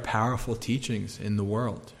rare, powerful teachings in the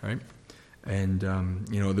world, right? And,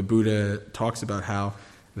 the Buddha talks about how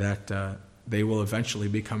that they will eventually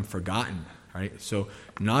become forgotten, right? So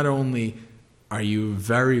not only have you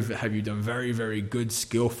done very, very good,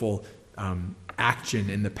 skillful action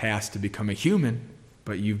in the past to become a human,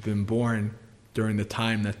 but you've been born during the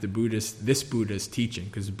time that this Buddha is teaching,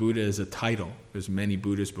 because Buddha is a title. There's many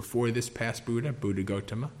Buddhas before this past Buddha, Buddha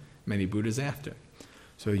Gautama, many Buddhas after.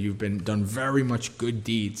 So you've done very much good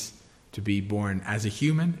deeds to be born as a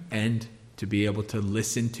human and to be able to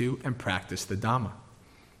listen to and practice the Dhamma.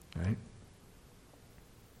 Right?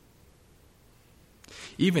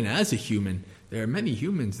 Even as a human, there are many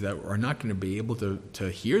humans that are not going to be able to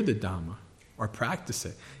hear the Dhamma or practice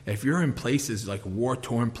it. If you're in places like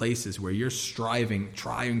war-torn places where you're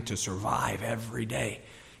trying to survive every day,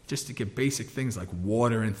 just to get basic things like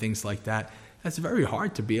water and things like that, that's very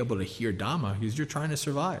hard to be able to hear Dhamma because you're trying to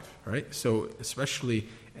survive, right? So especially,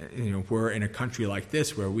 we're in a country like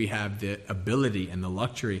this where we have the ability and the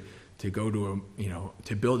luxury to go to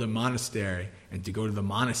to build a monastery and to go to the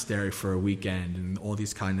monastery for a weekend and all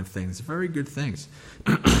these kind of things. Very good things.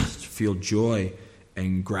 To feel joy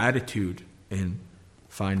and gratitude in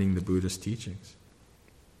finding the Buddha's teachings.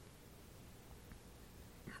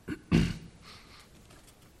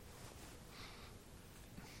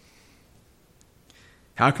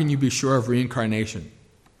 How can you be sure of reincarnation?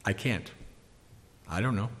 I can't. I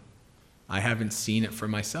don't know. I haven't seen it for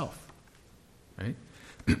myself. Right?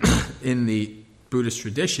 In the Buddhist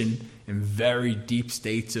tradition, in very deep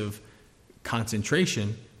states of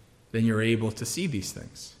concentration, then you're able to see these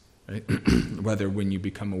things. Right? Whether when you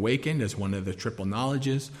become awakened as one of the triple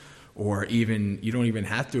knowledges, or even you don't even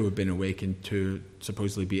have to have been awakened to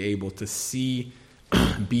supposedly be able to see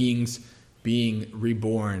beings being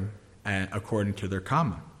reborn according to their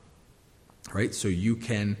karma. Right? So you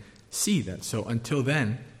can see that. So until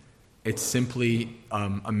then, it's simply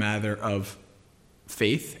a matter of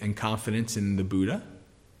faith and confidence in the Buddha,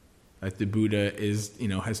 that the Buddha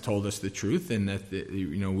has told us the truth, and that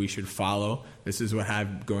we should follow. This is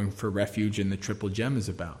what going for refuge in the Triple Gem is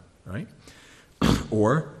about, right?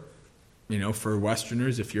 Or, for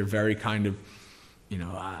Westerners, if you're very kind of, you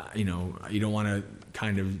don't want to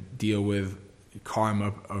kind of deal with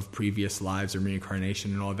karma of previous lives or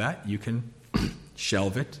reincarnation and all that, you can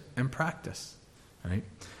shelve it and practice, right?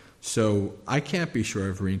 So I can't be sure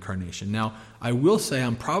of reincarnation. Now, I will say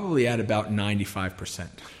I'm probably at about 95%.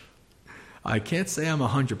 I can't say I'm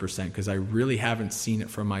 100% because I really haven't seen it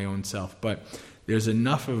for my own self, but there's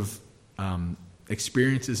enough of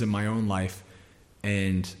experiences in my own life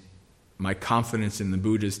and my confidence in the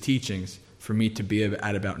Buddha's teachings for me to be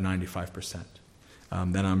at about 95%.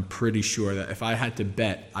 Then I'm pretty sure that if I had to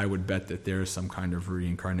bet, I would bet that there is some kind of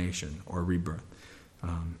reincarnation or rebirth.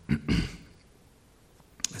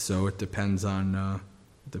 So it depends on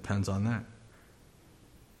that.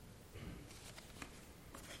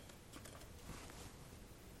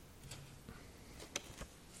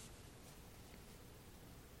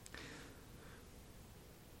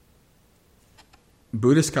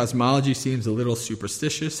 Buddhist cosmology seems a little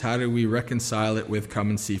superstitious. How do we reconcile it with come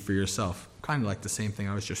and see for yourself? Kind of like the same thing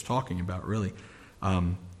I was just talking about, really.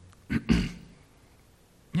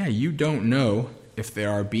 You don't know if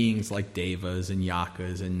there are beings like devas and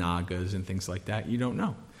yakas and nagas and things like that. You don't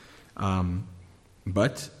know.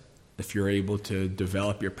 But if you're able to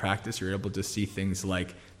develop your practice, you're able to see things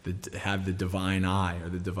like have the divine eye or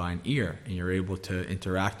the divine ear, and you're able to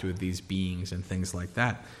interact with these beings and things like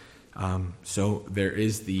that. So there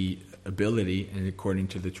is the ability, and according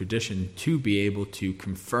to the tradition, to be able to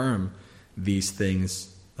confirm these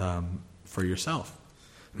things for yourself.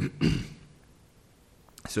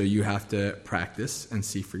 So you have to practice and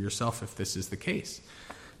see for yourself if this is the case.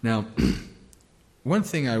 Now, one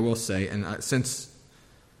thing I will say, and since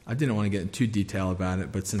I didn't want to get into too detail about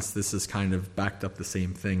it, but since this is kind of backed up the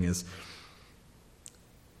same thing, is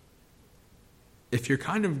if you're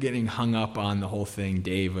kind of getting hung up on the whole thing,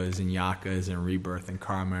 devas and yakas and rebirth and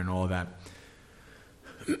karma and all that,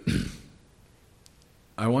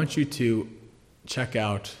 I want you to check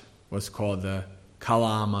out what's called the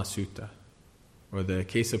Kalama Sutta, or the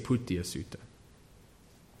Kesaputtiya Sutta.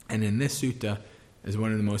 And in this sutta is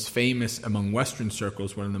one of the most famous, among Western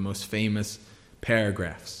circles, one of the most famous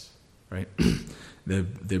paragraphs, right? The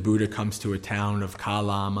Buddha comes to a town of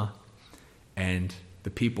Kalama, and the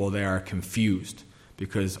people there are confused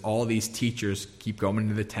because all these teachers keep going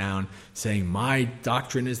to the town saying, my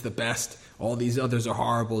doctrine is the best, all these others are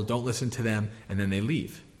horrible, don't listen to them, and then they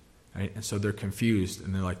leave, right? And so they're confused,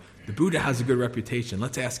 and they're like, the Buddha has a good reputation,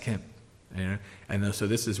 let's ask him. And so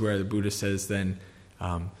this is where the Buddha says then,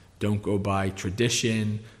 don't go by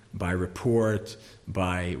tradition, by report,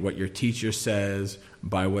 by what your teacher says,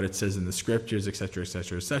 by what it says in the scriptures, etc.,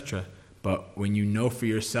 etc., etc. But when you know for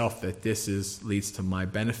yourself that this leads to my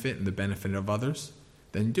benefit and the benefit of others,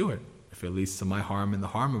 then do it. If it leads to my harm and the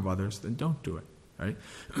harm of others, then don't do it. Right?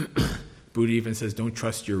 Buddha even says don't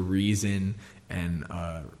trust your reason and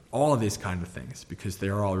all of these kind of things because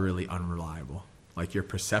they're all really unreliable. Like your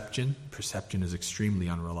perception is extremely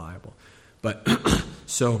unreliable. But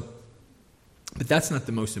but that's not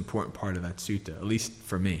the most important part of that sutta, at least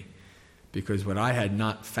for me. Because what I had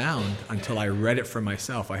not found until I read it for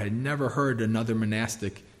myself, I had never heard another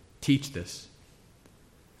monastic teach this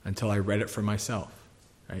until I read it for myself.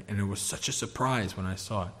 Right? And it was such a surprise when I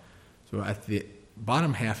saw it. So at the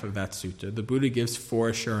bottom half of that sutta, the Buddha gives 4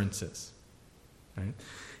 assurances. Right?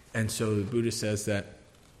 And so the Buddha says that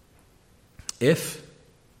if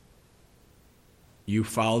you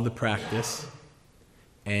follow the practice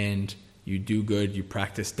and you do good, you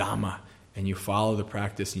practice Dhamma, and you follow the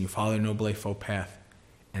practice and you follow the Noble Eightfold Path,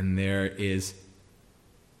 and there is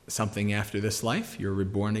something after this life, you're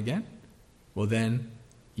reborn again, well then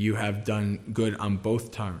you have done good on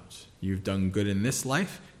both terms. You've done good in this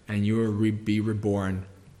life, and you will be reborn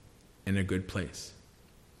in a good place.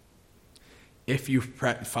 If you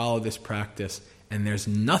follow this practice and there's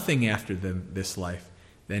nothing after this life,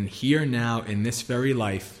 then here now in this very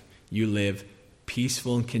life you live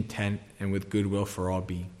peaceful and content and with goodwill for all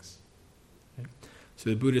beings. Okay? So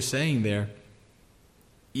the Buddha is saying there,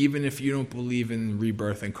 even if you don't believe in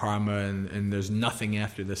rebirth and karma and there's nothing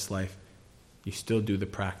after this life, you still do the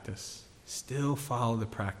practice. Still follow the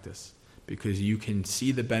practice, because you can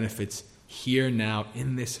see the benefits here now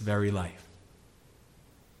in this very life.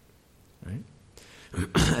 Right?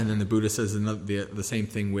 And then the Buddha says the same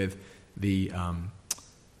thing with I'm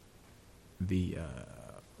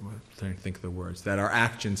trying to think of the words, that our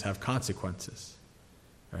actions have consequences.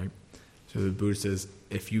 Right? So the Buddha says,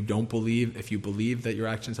 if you believe that your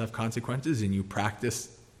actions have consequences and you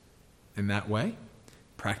practice in that way,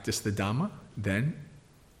 practice the Dhamma, then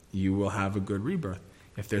you will have a good rebirth.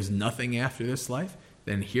 If there's nothing after this life,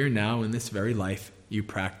 then here now in this very life you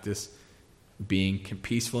practice being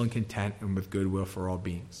peaceful and content and with goodwill for all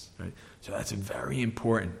beings. Right? So that's very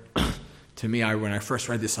important. To me, when I first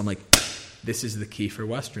read this, I'm like, this is the key for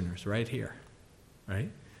Westerners right here.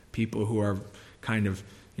 Right? People who are kind of,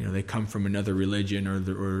 they come from another religion or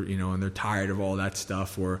and they're tired of all that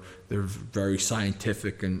stuff, or they're very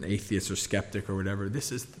scientific and atheist or skeptic or whatever.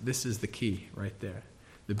 This is the key right there.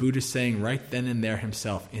 The Buddha's saying right then and there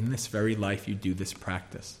himself, in this very life you do this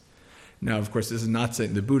practice. Now, of course, this is not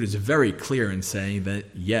saying, the Buddha is very clear in saying that,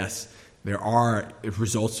 yes, there are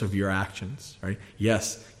results of your actions, right?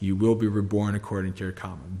 Yes, you will be reborn according to your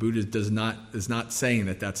karma. Buddha is not saying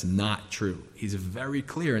that that's not true. He's very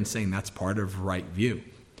clear in saying that's part of right view.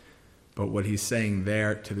 But what he's saying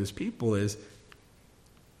there to those people is,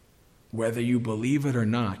 whether you believe it or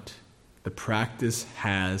not, the practice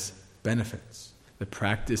has benefits. The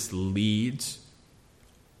practice leads,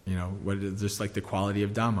 just like the quality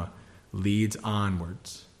of Dhamma, leads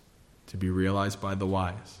onwards to be realized by the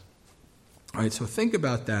wise. All right, so think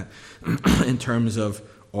about that in terms of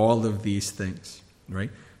all of these things,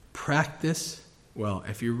 right? Practice, well,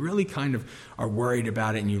 if you really kind of are worried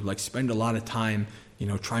about it and you spend a lot of time,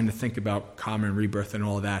 trying to think about karma and rebirth and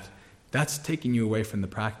all that, that's taking you away from the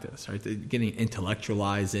practice, right? Getting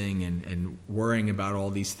intellectualizing and worrying about all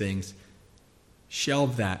these things.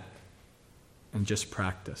 Shelve that and just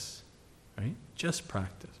practice, right? Just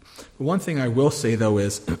practice. But one thing I will say, though,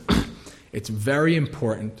 is it's very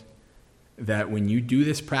important that when you do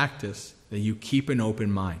this practice, that you keep an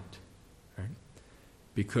open mind, right?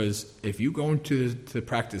 Because if you go into the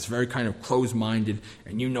practice very kind of closed-minded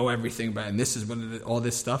and you know everything about it, and this is all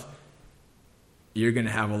this stuff, you're going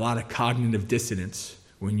to have a lot of cognitive dissonance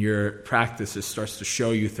when your practice starts to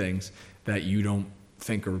show you things that you don't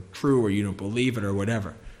think are true, or you don't believe it, or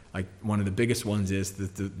whatever. Like one of the biggest ones is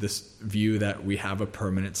this view that we have a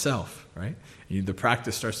permanent self, right? The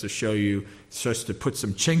practice starts to put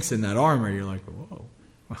some chinks in that armor. You're like, whoa,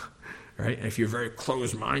 right? And if you're very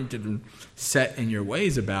closed-minded and set in your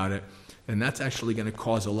ways about it, then that's actually going to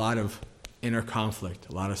cause a lot of inner conflict,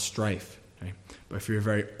 a lot of strife, right? But if you're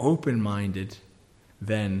very open-minded,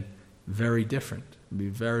 then very different. Be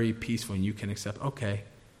very peaceful, and you can accept, okay,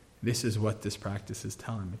 this is what this practice is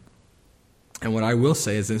telling me. And what I will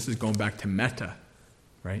say is, this is going back to metta,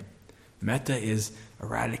 right? Metta is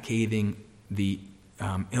eradicating the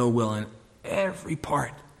ill will in every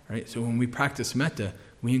part, right? So when we practice metta,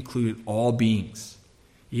 we include all beings,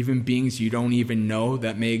 even beings you don't even know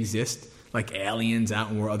that may exist, like aliens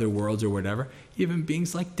out in other worlds or whatever, even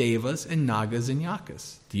beings like devas and nagas and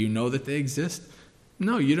yakas. Do you know that they exist?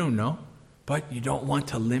 No, you don't know, but you don't want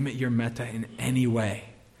to limit your metta in any way.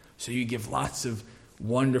 So you give lots of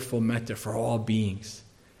wonderful metta for all beings.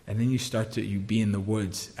 And then you be in the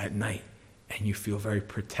woods at night and you feel very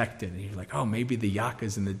protected. And you're like, oh, maybe the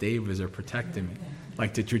yakas and the devas are protecting me,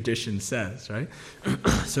 like the tradition says, right?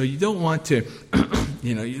 So you don't want to,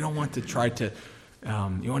 you don't want to try to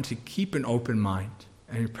You want to keep an open mind.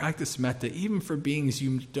 And you practice metta even for beings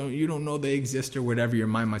you don't know they exist or whatever. Your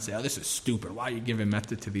mind might say, oh, this is stupid. Why are you giving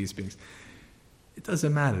metta to these beings? It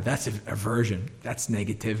doesn't matter. That's aversion. That's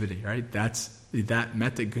negativity, right? That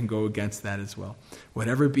metta can go against that as well.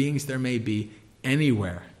 Whatever beings there may be,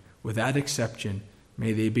 anywhere, without exception,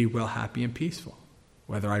 may they be well, happy, and peaceful.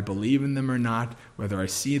 Whether I believe in them or not, whether I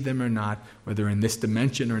see them or not, whether in this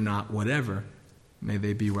dimension or not, whatever, may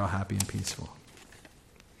they be well, happy, and peaceful.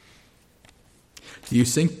 Do you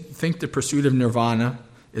think the pursuit of nirvana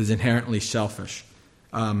is inherently selfish?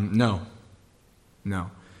 No.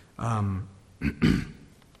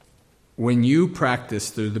 When you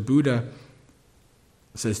practice, the Buddha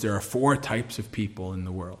says there are 4 types of people in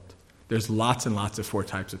the world. There's lots and lots of 4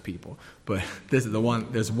 types of people, but there's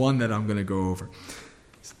one that I'm going to go over.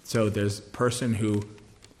 So there's a person who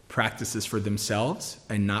practices for themselves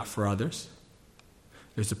and not for others.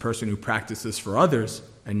 There's a person who practices for others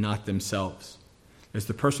and not themselves. There's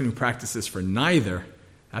the person who practices for neither.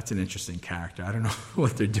 That's an interesting character. I don't know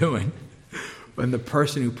what they're doing. And the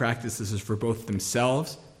person who practices is for both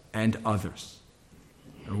themselves and others.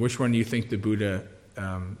 And which one do you think the Buddha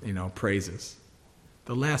praises?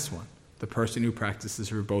 The last one. The person who practices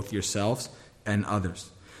for both yourselves and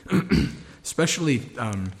others. Especially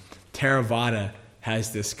Theravada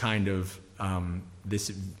has this kind of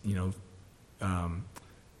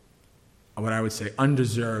what I would say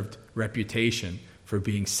undeserved reputation for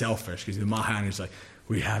being selfish, because the Mahayana is like,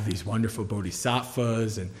 we have these wonderful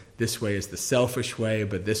bodhisattvas, and this way is the selfish way,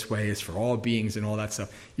 but this way is for all beings and all that stuff.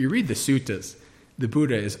 You read the suttas, the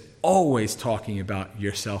Buddha is always talking about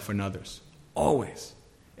yourself and others. Always.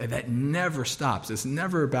 And that never stops. It's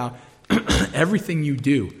never about everything you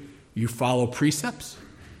do. You follow precepts.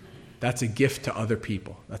 That's a gift to other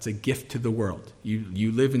people. That's a gift to the world.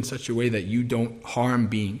 You live in such a way that you don't harm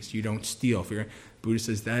beings. You don't steal. Buddha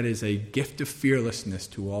says that is a gift of fearlessness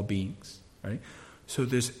to all beings. Right? So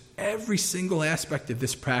there's every single aspect of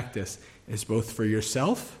this practice is both for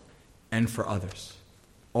yourself and for others.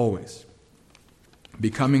 Always.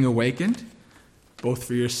 Becoming awakened, both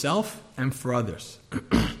for yourself and for others.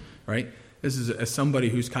 Right? This is as somebody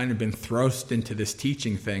who's kind of been thrust into this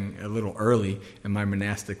teaching thing a little early in my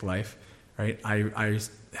monastic life, right? I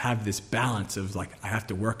have this balance of like, I have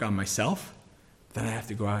to work on myself, then I have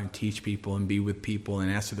to go out and teach people and be with people and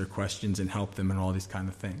answer their questions and help them and all these kind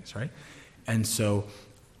of things, right? And so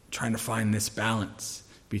trying to find this balance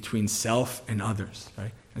between self and others,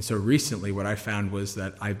 right? And so recently what I found was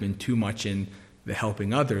that I've been too much in the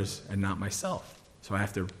helping others and not myself. So I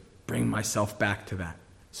have to bring myself back to that,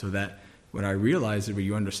 so that what I realize and what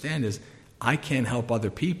you understand is I can't help other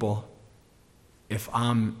people if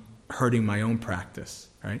I'm hurting my own practice,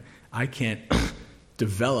 right? I can't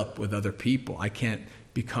develop with other people. I can't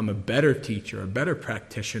become a better teacher, a better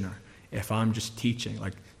practitioner if I'm just teaching.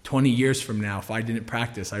 Like 20 years from now, if I didn't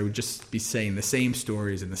practice, I would just be saying the same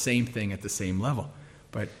stories and the same thing at the same level.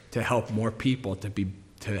 But to help more people,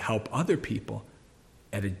 to help other people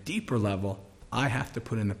at a deeper level, I have to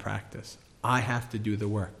put in the practice. I have to do the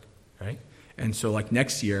work. Right? And so like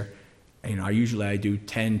next year, I do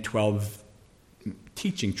 10, 12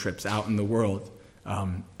 teaching trips out in the world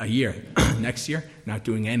a year. Next year, not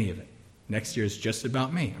doing any of it. Next year is just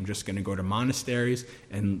about me. I'm just going to go to monasteries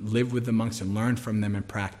and live with the monks and learn from them and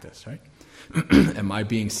practice. Right? Am I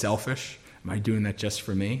being selfish? Am I doing that just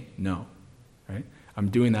for me? No. Right? I'm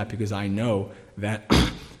doing that because I know that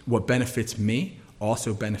what benefits me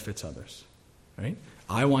also benefits others. Right?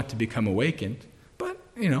 I want to become awakened.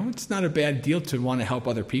 It's not a bad deal to want to help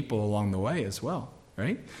other people along the way as well,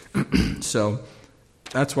 right? So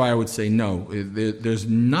that's why I would say no. There's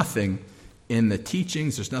nothing in the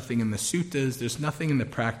teachings, there's nothing in the suttas, there's nothing in the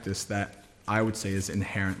practice that I would say is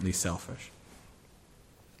inherently selfish.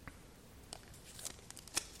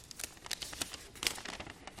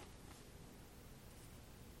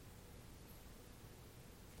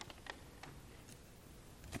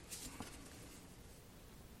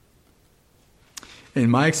 In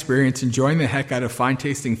my experience, enjoying the heck out of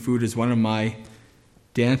fine-tasting food is one of my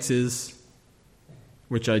dances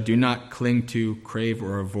which I do not cling to, crave,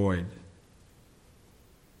 or avoid.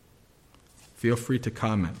 Feel free to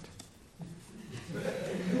comment.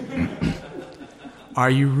 Are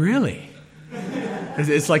you really?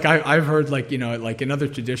 It's like I've heard, like in other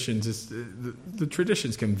traditions, the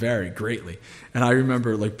traditions can vary greatly. And I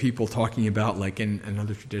remember like people talking about like in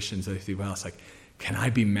other traditions, they think, well, it's like, can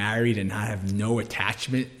I be married and not have no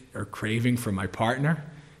attachment or craving for my partner?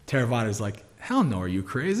 Theravada is like, hell no, are you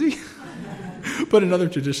crazy? But in other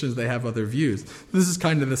traditions, they have other views. This is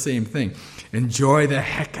kind of the same thing. Enjoy the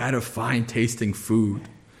heck out of fine-tasting food,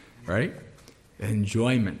 right?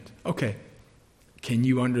 enjoyment. Okay, can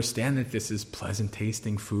you understand that this is pleasant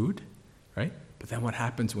tasting food, right? But then what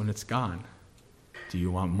happens when it's gone? Do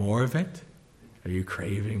you want more of it? Are you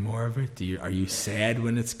craving more of it? Are you sad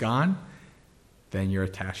when it's gone? Then you're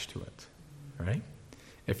attached to it, right?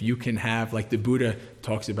 If you can have, like the Buddha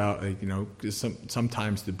talks about,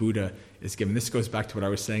 sometimes the Buddha is given, this goes back to what I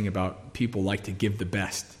was saying about people like to give the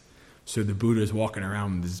best. So the Buddha is walking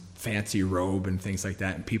around with this fancy robe and things like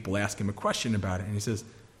that, and people ask him a question about it, and he says,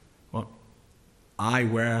 well, I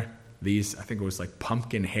wear these, I think it was like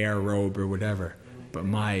pumpkin hair robe or whatever, but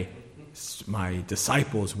my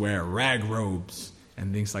disciples wear rag robes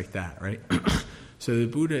and things like that, right? So the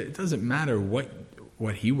Buddha, it doesn't matter what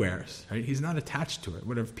he wears, right? He's not attached to it.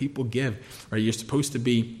 Whatever people give, right? You're supposed to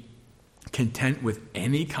be content with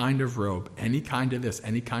any kind of robe, any kind of this,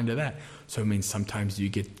 any kind of that. So it means sometimes you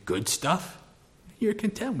get good stuff, you're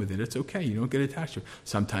content with it. It's okay. You don't get attached to it.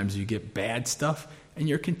 Sometimes you get bad stuff, and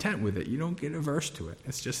you're content with it. You don't get averse to it.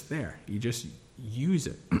 It's just there. You just use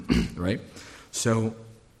it, right? So,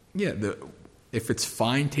 yeah, if it's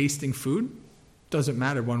fine tasting food, doesn't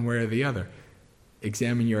matter one way or the other.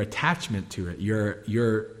 Examine your attachment to it,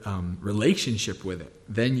 your relationship with it.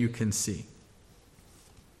 Then you can see.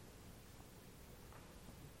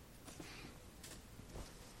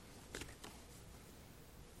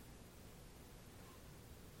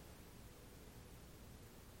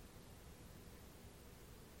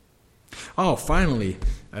 Oh, finally,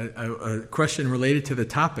 a question related to the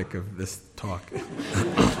topic of this talk.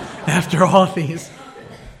 After all these,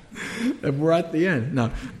 we're at the end.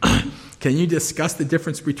 Now, can you discuss the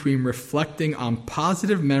difference between reflecting on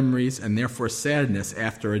positive memories and therefore sadness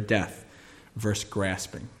after a death versus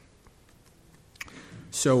grasping?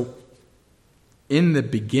 So, in the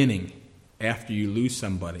beginning, after you lose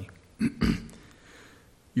somebody,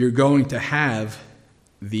 you're going to have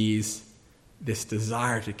this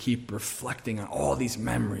desire to keep reflecting on all these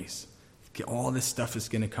memories. All this stuff is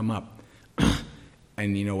going to come up.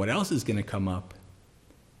 And you know what else is going to come up?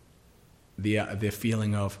 The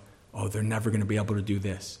feeling of, oh, they're never going to be able to do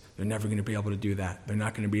this. They're never going to be able to do that. They're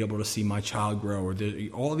not going to be able to see my child grow. Or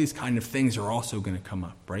all these kind of things are also going to come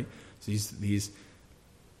up, right? So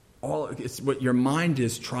it's what your mind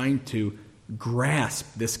is trying to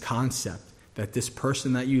grasp, this concept that this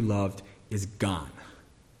person that you loved is gone,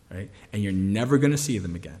 right? And you're never going to see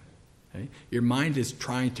them again. Right? Your mind is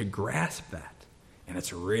trying to grasp that, and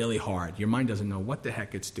it's really hard. Your mind doesn't know what the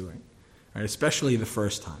heck it's doing, right? Especially the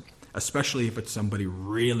first time. Especially if it's somebody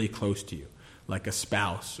really close to you, like a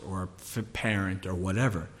spouse or a parent or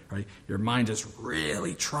whatever, right? Your mind is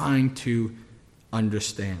really trying to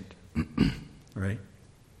understand, right?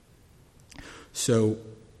 So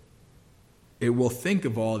it will think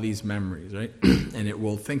of all these memories, right? And it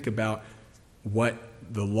will think about what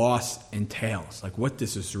the loss entails. Like, what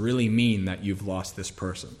does this really mean that you've lost this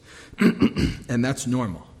person? And that's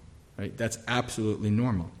normal, right? That's absolutely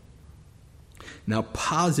normal. Now,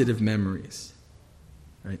 positive memories,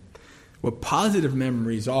 right? What positive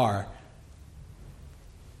memories are,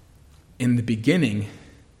 in the beginning,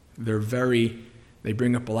 they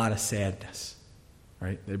bring up a lot of sadness,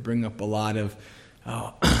 right? They bring up a lot of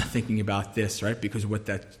thinking about this, right? Because what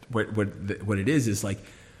it is like,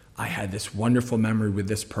 I had this wonderful memory with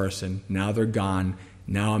this person. Now they're gone.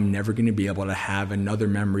 Now I'm never going to be able to have another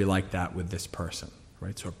memory like that with this person,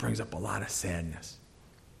 right? So it brings up a lot of sadness.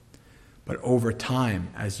 But over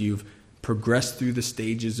time, as you've progressed through the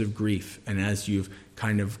stages of grief, and as you've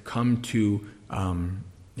kind of come to,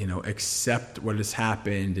 accept what has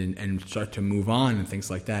happened and start to move on and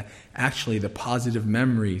things like that, actually the positive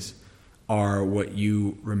memories are what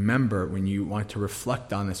you remember when you want to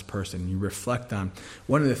reflect on this person. You reflect on,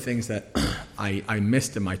 one of the things that I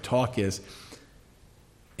missed in my talk is,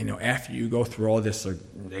 after you go through all this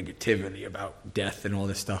negativity about death and all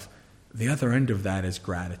this stuff, the other end of that is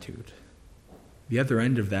gratitude. The other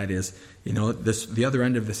end of that is, the other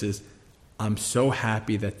end of this is, I'm so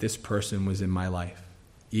happy that this person was in my life,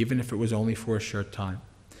 even if it was only for a short time.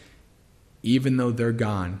 Even though they're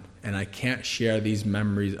gone and I can't share these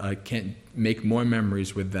memories, I can't make more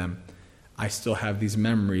memories with them, I still have these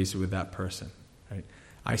memories with that person, right?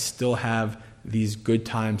 I still have these good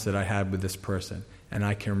times that I had with this person, and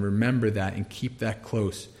I can remember that and keep that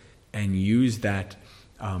close and use that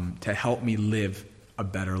to help me live a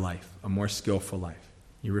better life, a more skillful life.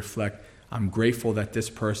 You reflect, I'm grateful that this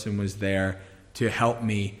person was there to help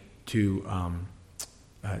me to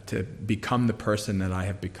become the person that I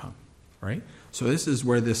have become, right? So this is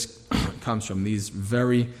where this comes from, these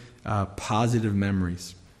very positive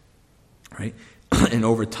memories, right? And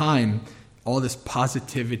over time, all this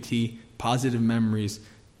positivity, positive memories,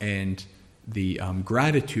 and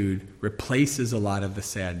gratitude replaces a lot of the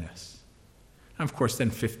sadness. And of course, then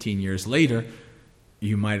 15 years later,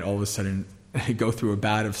 you might all of a sudden go through a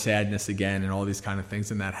bout of sadness again and all these kind of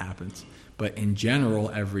things, and that happens. But in general,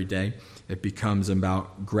 every day, it becomes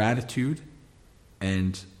about gratitude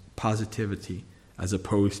and positivity as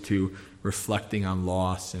opposed to reflecting on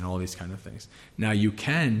loss and all these kind of things. Now, you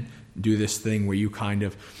can do this thing where you kind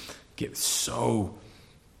of get so...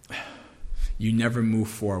 you never move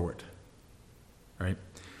forward, right?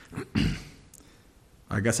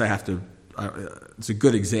 I guess I have to... it's a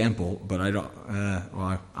good example, but I don't...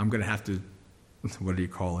 I'm going to have to... what do you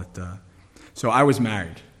call it? So I was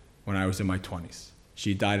married when I was in my 20s.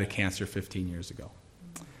 She died of cancer 15 years ago.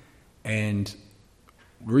 And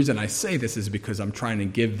the reason I say this is because I'm trying to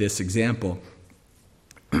give this example.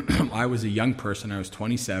 I was a young person. I was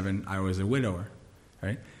 27. I was a widower,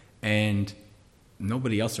 right? And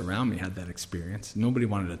nobody else around me had that experience. Nobody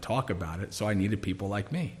wanted to talk about it, so I needed people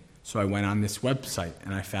like me. So I went on this website,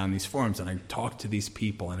 and I found these forums, and I talked to these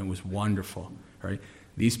people, and it was wonderful, right?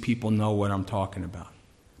 These people know what I'm talking about.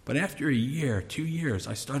 But after a year, 2 years,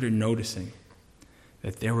 I started noticing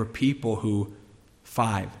that there were people who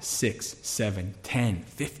 5, 6, 7, 10,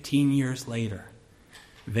 15 years later,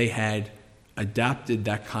 they had adopted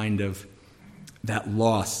that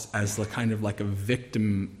loss as kind of like a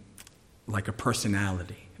victim, like a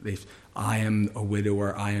personality. I am a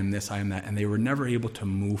widower, I am this, I am that, and they were never able to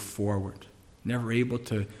move forward, never able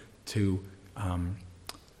to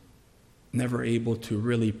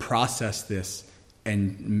really process this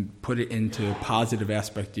and put it into a positive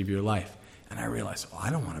aspect of your life. And I realized, I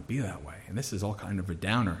don't want to be that way. And this is all kind of a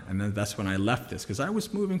downer. And then that's when I left this, because I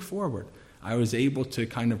was moving forward. I was able to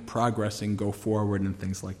kind of progress and go forward and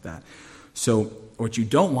things like that. So what you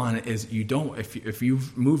don't want is, if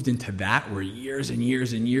you've moved into that where years and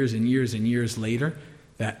years and years and years and years later,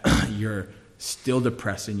 that you're still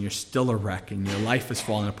depressed and you're still a wreck and your life is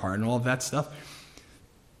falling apart and all of that stuff,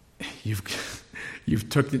 you've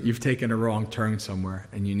taken a wrong turn somewhere,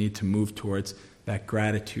 and you need to move towards that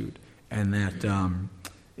gratitude and that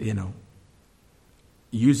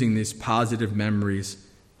using these positive memories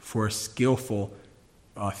for a skillful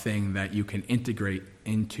thing that you can integrate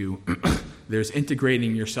into. There's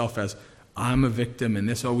integrating yourself as, I'm a victim, and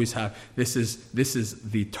this is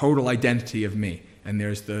the total identity of me, and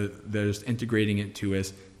there's integrating it to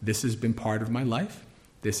as, this has been part of my life.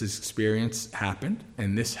 This experience happened,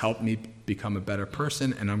 and this helped me become a better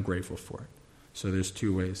person, and I'm grateful for it. So there's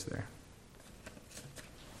 2 ways there.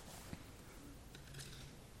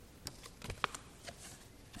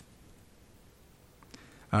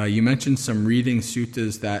 You mentioned some reading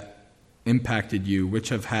suttas that impacted you. Which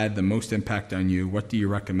have had the most impact on you? What do you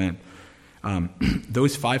recommend?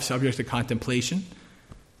 Those 5 subjects of contemplation,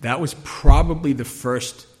 that was probably the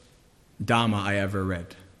first Dhamma I ever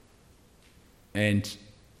read. And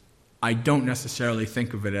I don't necessarily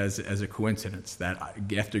think of it as a coincidence that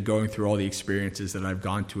after going through all the experiences that I've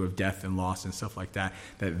gone to of death and loss and stuff like that,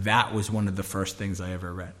 that was one of the first things I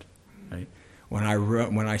ever read. Right? When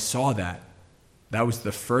I saw that was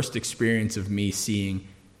the first experience of me seeing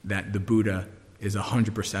that the Buddha is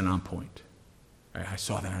 100% on point. Right? I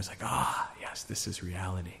saw that and I was like, yes, this is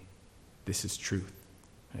reality. This is truth.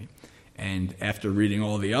 Right? And after reading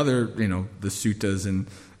all the other, the suttas and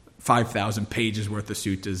 5,000 pages worth of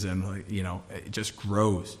suttas, and it just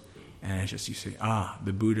grows, and you say,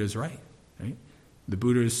 the Buddha is right. The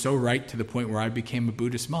Buddha is so right to the point where I became a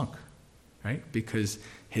Buddhist monk, right? Because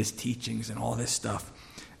his teachings and all this stuff.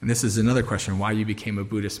 And this is another question: why you became a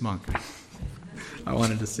Buddhist monk? I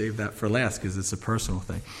wanted to save that for last because it's a personal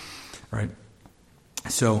thing, right?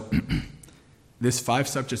 So, this 5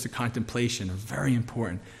 subjects of contemplation are very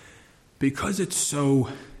important because it's so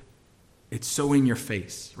in your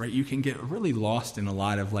face, right? You can get really lost in a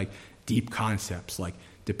lot of deep concepts like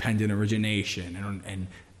dependent origination and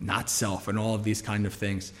not self and all of these kind of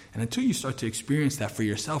things. And until you start to experience that for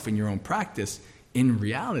yourself in your own practice, in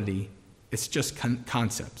reality, it's just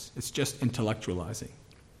concepts. It's just intellectualizing,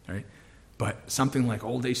 right? But something like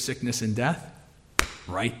old age, sickness, and death,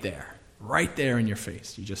 right there in your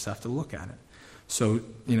face. You just have to look at it. So,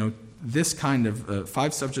 this kind of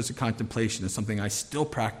 5 subjects of contemplation is something I still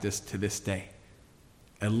practice to this day.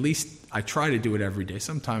 At least I try to do it every day.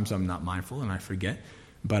 Sometimes I'm not mindful and I forget,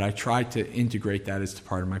 but I try to integrate that as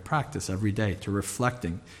part of my practice every day, to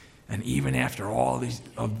reflecting. And even after all these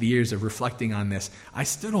years of reflecting on this, I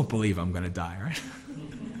still don't believe I'm going to die, right?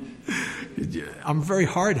 I'm very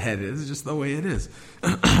hard-headed. It's just the way it is.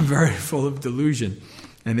 I'm very full of delusion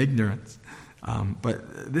and ignorance.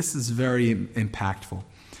 But this is very impactful.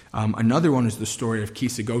 Another one is the story of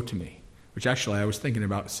Kisa Gotami, which actually I was thinking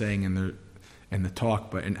about saying in and the talk,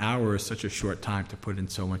 but an hour is such a short time to put in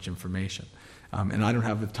so much information. And I don't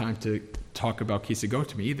have the time to talk about Kisa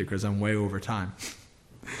Gotami either, because I'm way over time.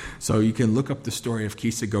 So you can look up the story of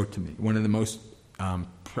Kisa Gotami, one of the most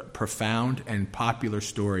profound and popular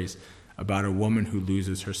stories about a woman who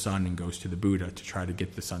loses her son and goes to the Buddha to try to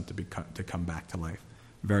get the son to come back to life.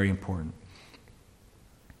 Very important.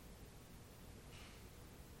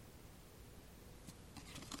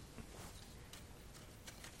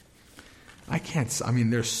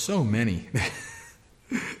 There's so many.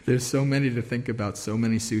 There's so many to think about, so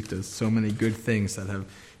many suttas, so many good things that have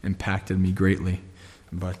impacted me greatly,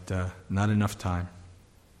 but not enough time.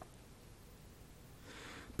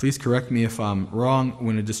 Please correct me if I'm wrong.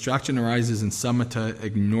 When a distraction arises in samatha,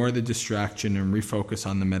 ignore the distraction and refocus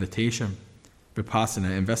on the meditation.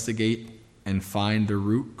 Vipassana, investigate and find the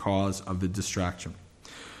root cause of the distraction.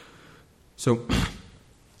 So,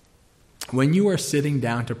 when you are sitting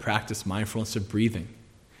down to practice mindfulness of breathing,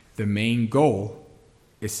 the main goal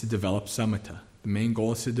is to develop samatha. The main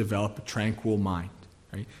goal is to develop a tranquil mind.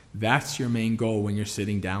 Right? That's your main goal when you're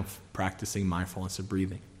sitting down practicing mindfulness of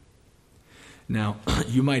breathing. Now,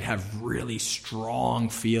 you might have really strong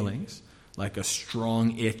feelings, like a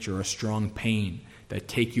strong itch or a strong pain, that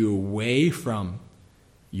take you away from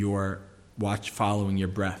your following your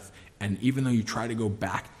breath. And even though you try to go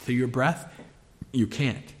back to your breath, you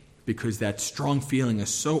can't, because that strong feeling is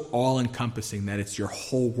so all-encompassing that it's your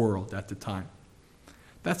whole world at the time.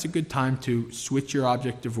 That's a good time to switch your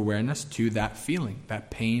object of awareness to that feeling,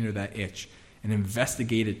 that pain or that itch, and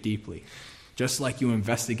investigate it deeply. Just like you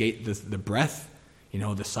investigate the breath,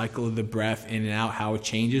 the cycle of the breath in and out, how it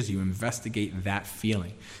changes, you investigate that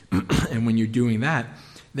feeling. And when you're doing that,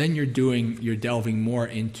 then you're delving more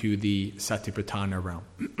into the Satipatthana realm.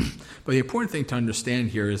 But the important thing to understand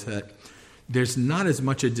here is that there's not as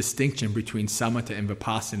much a distinction between samatha and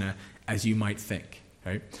vipassana as you might think.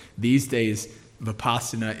 Right? These days,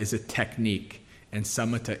 vipassana is a technique and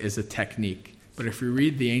samatha is a technique. But if you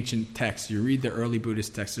read the ancient texts, you read the early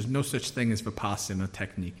Buddhist texts, there's no such thing as vipassana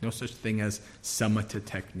technique, no such thing as samatha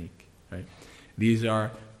technique. Right? These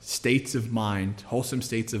are states of mind, wholesome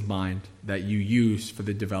states of mind that you use for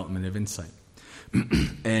the development of insight.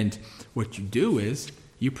 And what you do is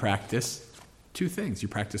you practice two things. You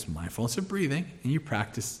practice mindfulness of breathing, and you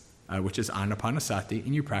practice, which is anapanasati,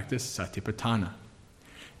 and you practice satipatthana.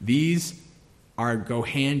 These go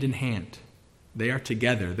hand in hand. They are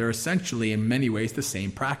together. They're essentially, in many ways, the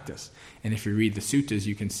same practice. And if you read the suttas,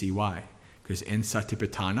 you can see why. Because in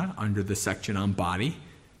Satipatthana, under the section on body,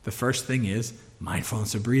 the first thing is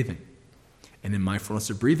mindfulness of breathing. And in Mindfulness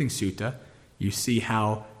of Breathing Sutta, you see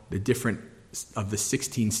how the different of the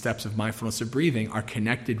 16 steps of mindfulness of breathing are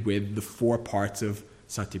connected with the 4 parts of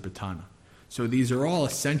Satipatthana. So these are all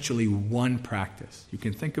essentially one practice. You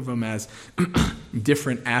can think of them as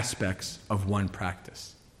different aspects of one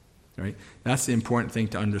practice. Right? That's the important thing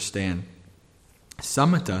to understand.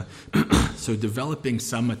 Samatha, so developing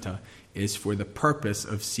samatha is for the purpose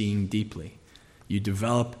of seeing deeply.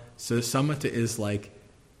 So samatha is like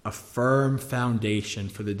a firm foundation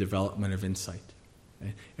for the development of insight.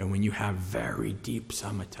 Right? And when you have very deep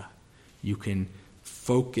samatha, you can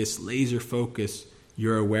laser focus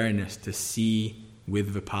your awareness to see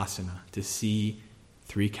with vipassana, to see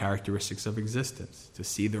 3 characteristics of existence, to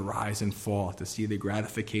see the rise and fall, to see the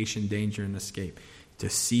gratification, danger, and escape, to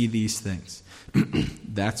see these things.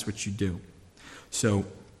 That's what you do. So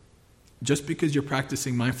just because you're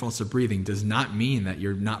practicing mindfulness of breathing does not mean that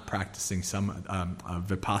you're not practicing some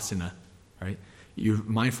vipassana, right? Your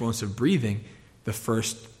mindfulness of breathing, the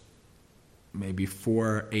first maybe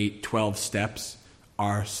 4, 8, 12 steps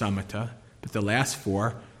are samatha, but the last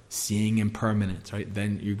 4, seeing impermanence, right?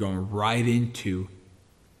 Then you're going right into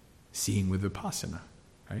seeing with vipassana,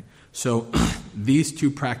 right? So these 2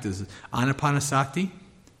 practices, anapanasati,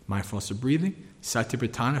 mindfulness of breathing,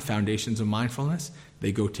 satipatthana, foundations of mindfulness,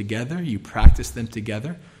 they go together. You practice them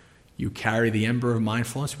together. You carry the ember of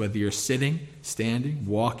mindfulness, whether you're sitting, standing,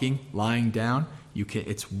 walking, lying down.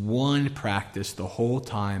 It's one practice the whole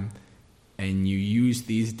time, and you use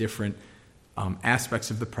these different aspects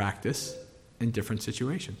of the practice in different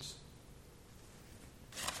situations.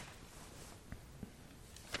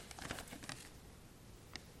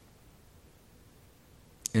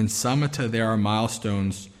 In samatha, there are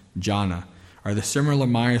milestones, jhana. Are there similar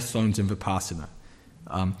milestones in vipassana?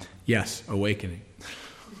 Yes, awakening.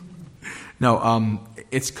 No,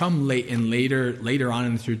 it's come later on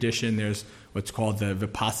in the tradition. There's what's called the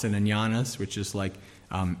vipassana jnanas, which is like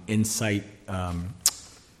insight.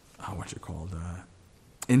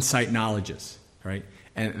 Insight knowledges, right?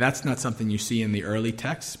 And that's not something you see in the early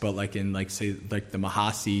texts, but like in the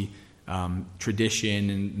Mahasi tradition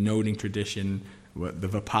and noting tradition, the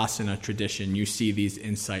Vipassana tradition, you see these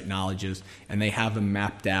insight knowledges, and they have them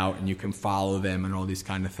mapped out, and you can follow them and all these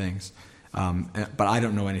kind of things. But I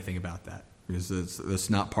don't know anything about that, because it's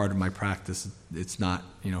not part of my practice. It's not,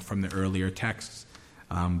 from the earlier texts.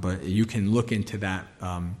 But you can look into that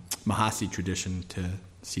Mahasi tradition to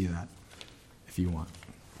see that, if you want.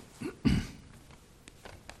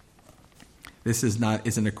 This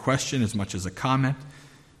isn't a question as much as a comment.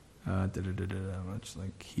 Much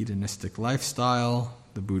like hedonistic lifestyle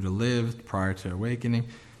the Buddha lived prior to awakening,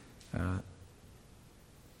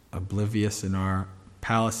 oblivious in our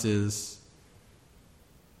palaces.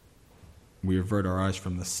 We avert our eyes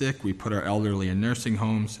from the sick. We put our elderly in nursing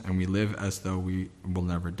homes, and we live as though we will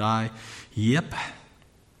never die. Yep.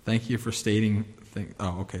 Thank you for stating.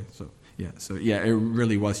 Oh, okay. So it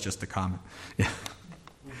really was just a comment. Yeah.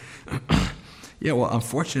 Yeah. Well,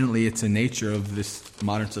 unfortunately, it's a nature of this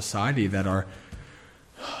modern society that our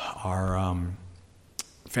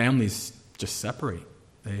families just separate.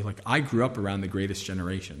 I grew up around the greatest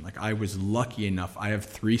generation. I was lucky enough. I have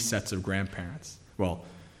 3 sets of grandparents. Well,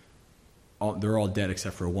 they're all dead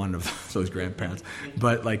except for one of those grandparents.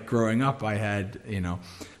 But growing up, I had,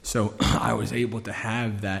 so I was able to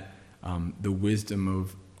have that, the wisdom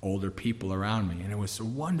of older people around me. And it was a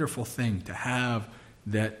wonderful thing to have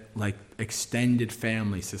that extended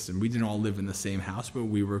family system. We didn't all live in the same house, but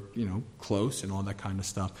we were, close and all that kind of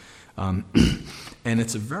stuff. And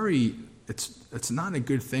it's it's not a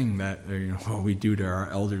good thing that, what we do to our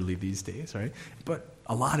elderly these days, right? But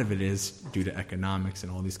a lot of it is due to economics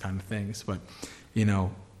and all these kind of things. But,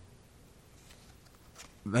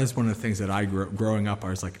 that's one of the things that growing up, I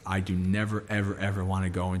was I do never, ever, ever want to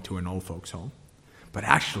go into an old folks home. But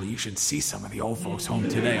actually, you should see some of the old folks home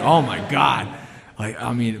today. Oh, my God.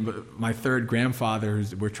 My third grandfather,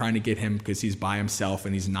 we're trying to get him because he's by himself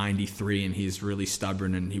and he's 93 and he's really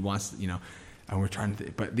stubborn and he wants, and we're trying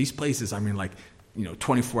to, but these places,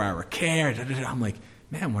 24-hour care. I'm like,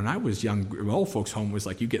 man, when I was young, old folks' home was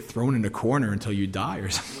you get thrown in a corner until you die or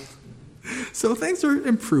something. So things are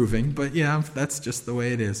improving, but yeah, that's just the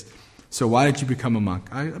way it is. So why did you become a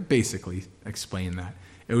monk? I basically explained that.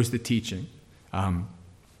 It was the teaching.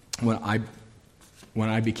 When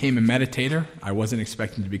I became a meditator, I wasn't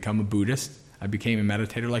expecting to become a Buddhist. I became a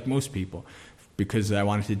meditator like most people because I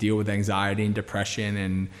wanted to deal with anxiety and depression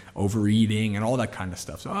and overeating and all that kind of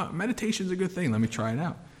stuff. So meditation's a good thing. Let me try it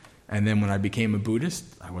out. And then when I became a Buddhist,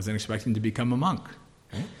 I wasn't expecting to become a monk.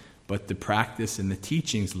 Right? But the practice and the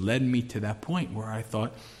teachings led me to that point where I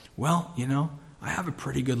thought, well, I have a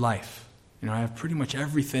pretty good life. I have pretty much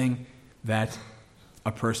everything that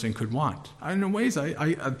a person could want. In ways,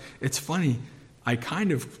 it's funny. I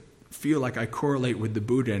kind of feel like I correlate with the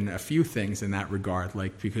Buddha in a few things in that regard,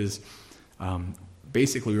 because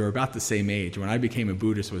basically we were about the same age. When I became a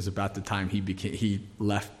Buddhist was about the time he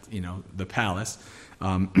left, the palace,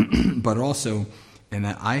 but also in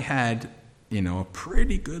that I had, a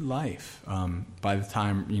pretty good life. By the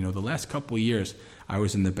time, the last couple of years, I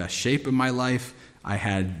was in the best shape of my life. I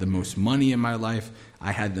had the most money in my life.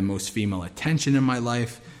 I had the most female attention in my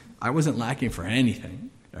life. I wasn't lacking for anything,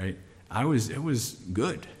 right? It was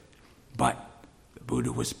good, but the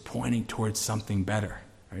Buddha was pointing towards something better,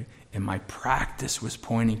 right? And my practice was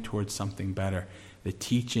pointing towards something better. The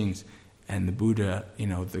teachings and the Buddha,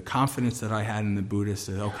 the confidence that I had in the Buddha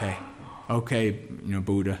said, okay,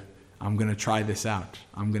 Buddha, I'm going to try this out.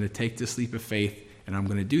 I'm going to take this leap of faith and I'm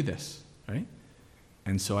going to do this, right?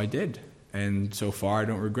 And so I did. And so far I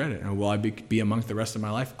don't regret it. And will I be a monk the rest of my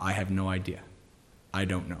life? I have no idea. I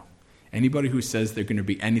don't know. Anybody who says they're going to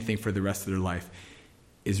be anything for the rest of their life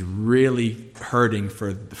is really hurting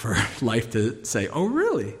for life to say, oh,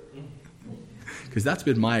 really? Because that's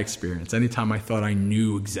been my experience. Anytime I thought I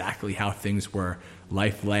knew exactly how things were,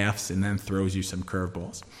 life laughs and then throws you some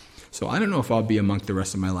curveballs. So I don't know if I'll be a monk the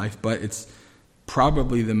rest of my life, but it's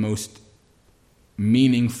probably the most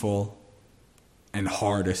meaningful and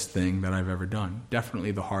hardest thing that I've ever done.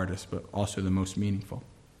 Definitely the hardest, but also the most meaningful.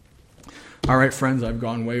 All right, friends, I've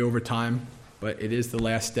gone way over time, but it is the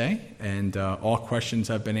last day, and all questions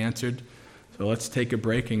have been answered. So let's take a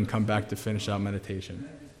break and come back to finish our meditation. Can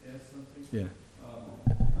I just add something? Yeah.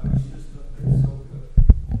 I was just up at Soka,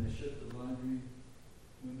 and they shut the laundry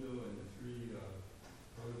window and the 3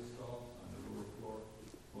 toilet stalls on the lower floor.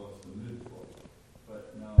 Well, it's the mid-floor. But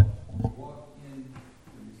now, when you walk in to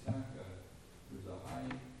Visakha, there's a high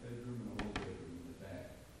bedroom and a low bedroom in the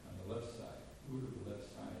back on the left side. Go to the left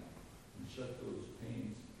side and shut those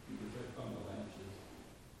panes because I found the latches.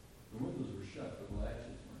 The windows were shut, but the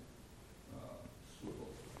latches weren't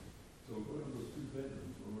swiveled. So go to those 2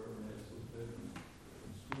 bedrooms, or wherever has those bedrooms,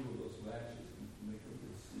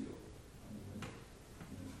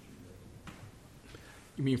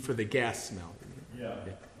 You mean for the gas smell? Yeah,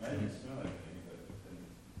 I didn't smell anything, but then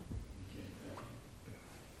you can't tell.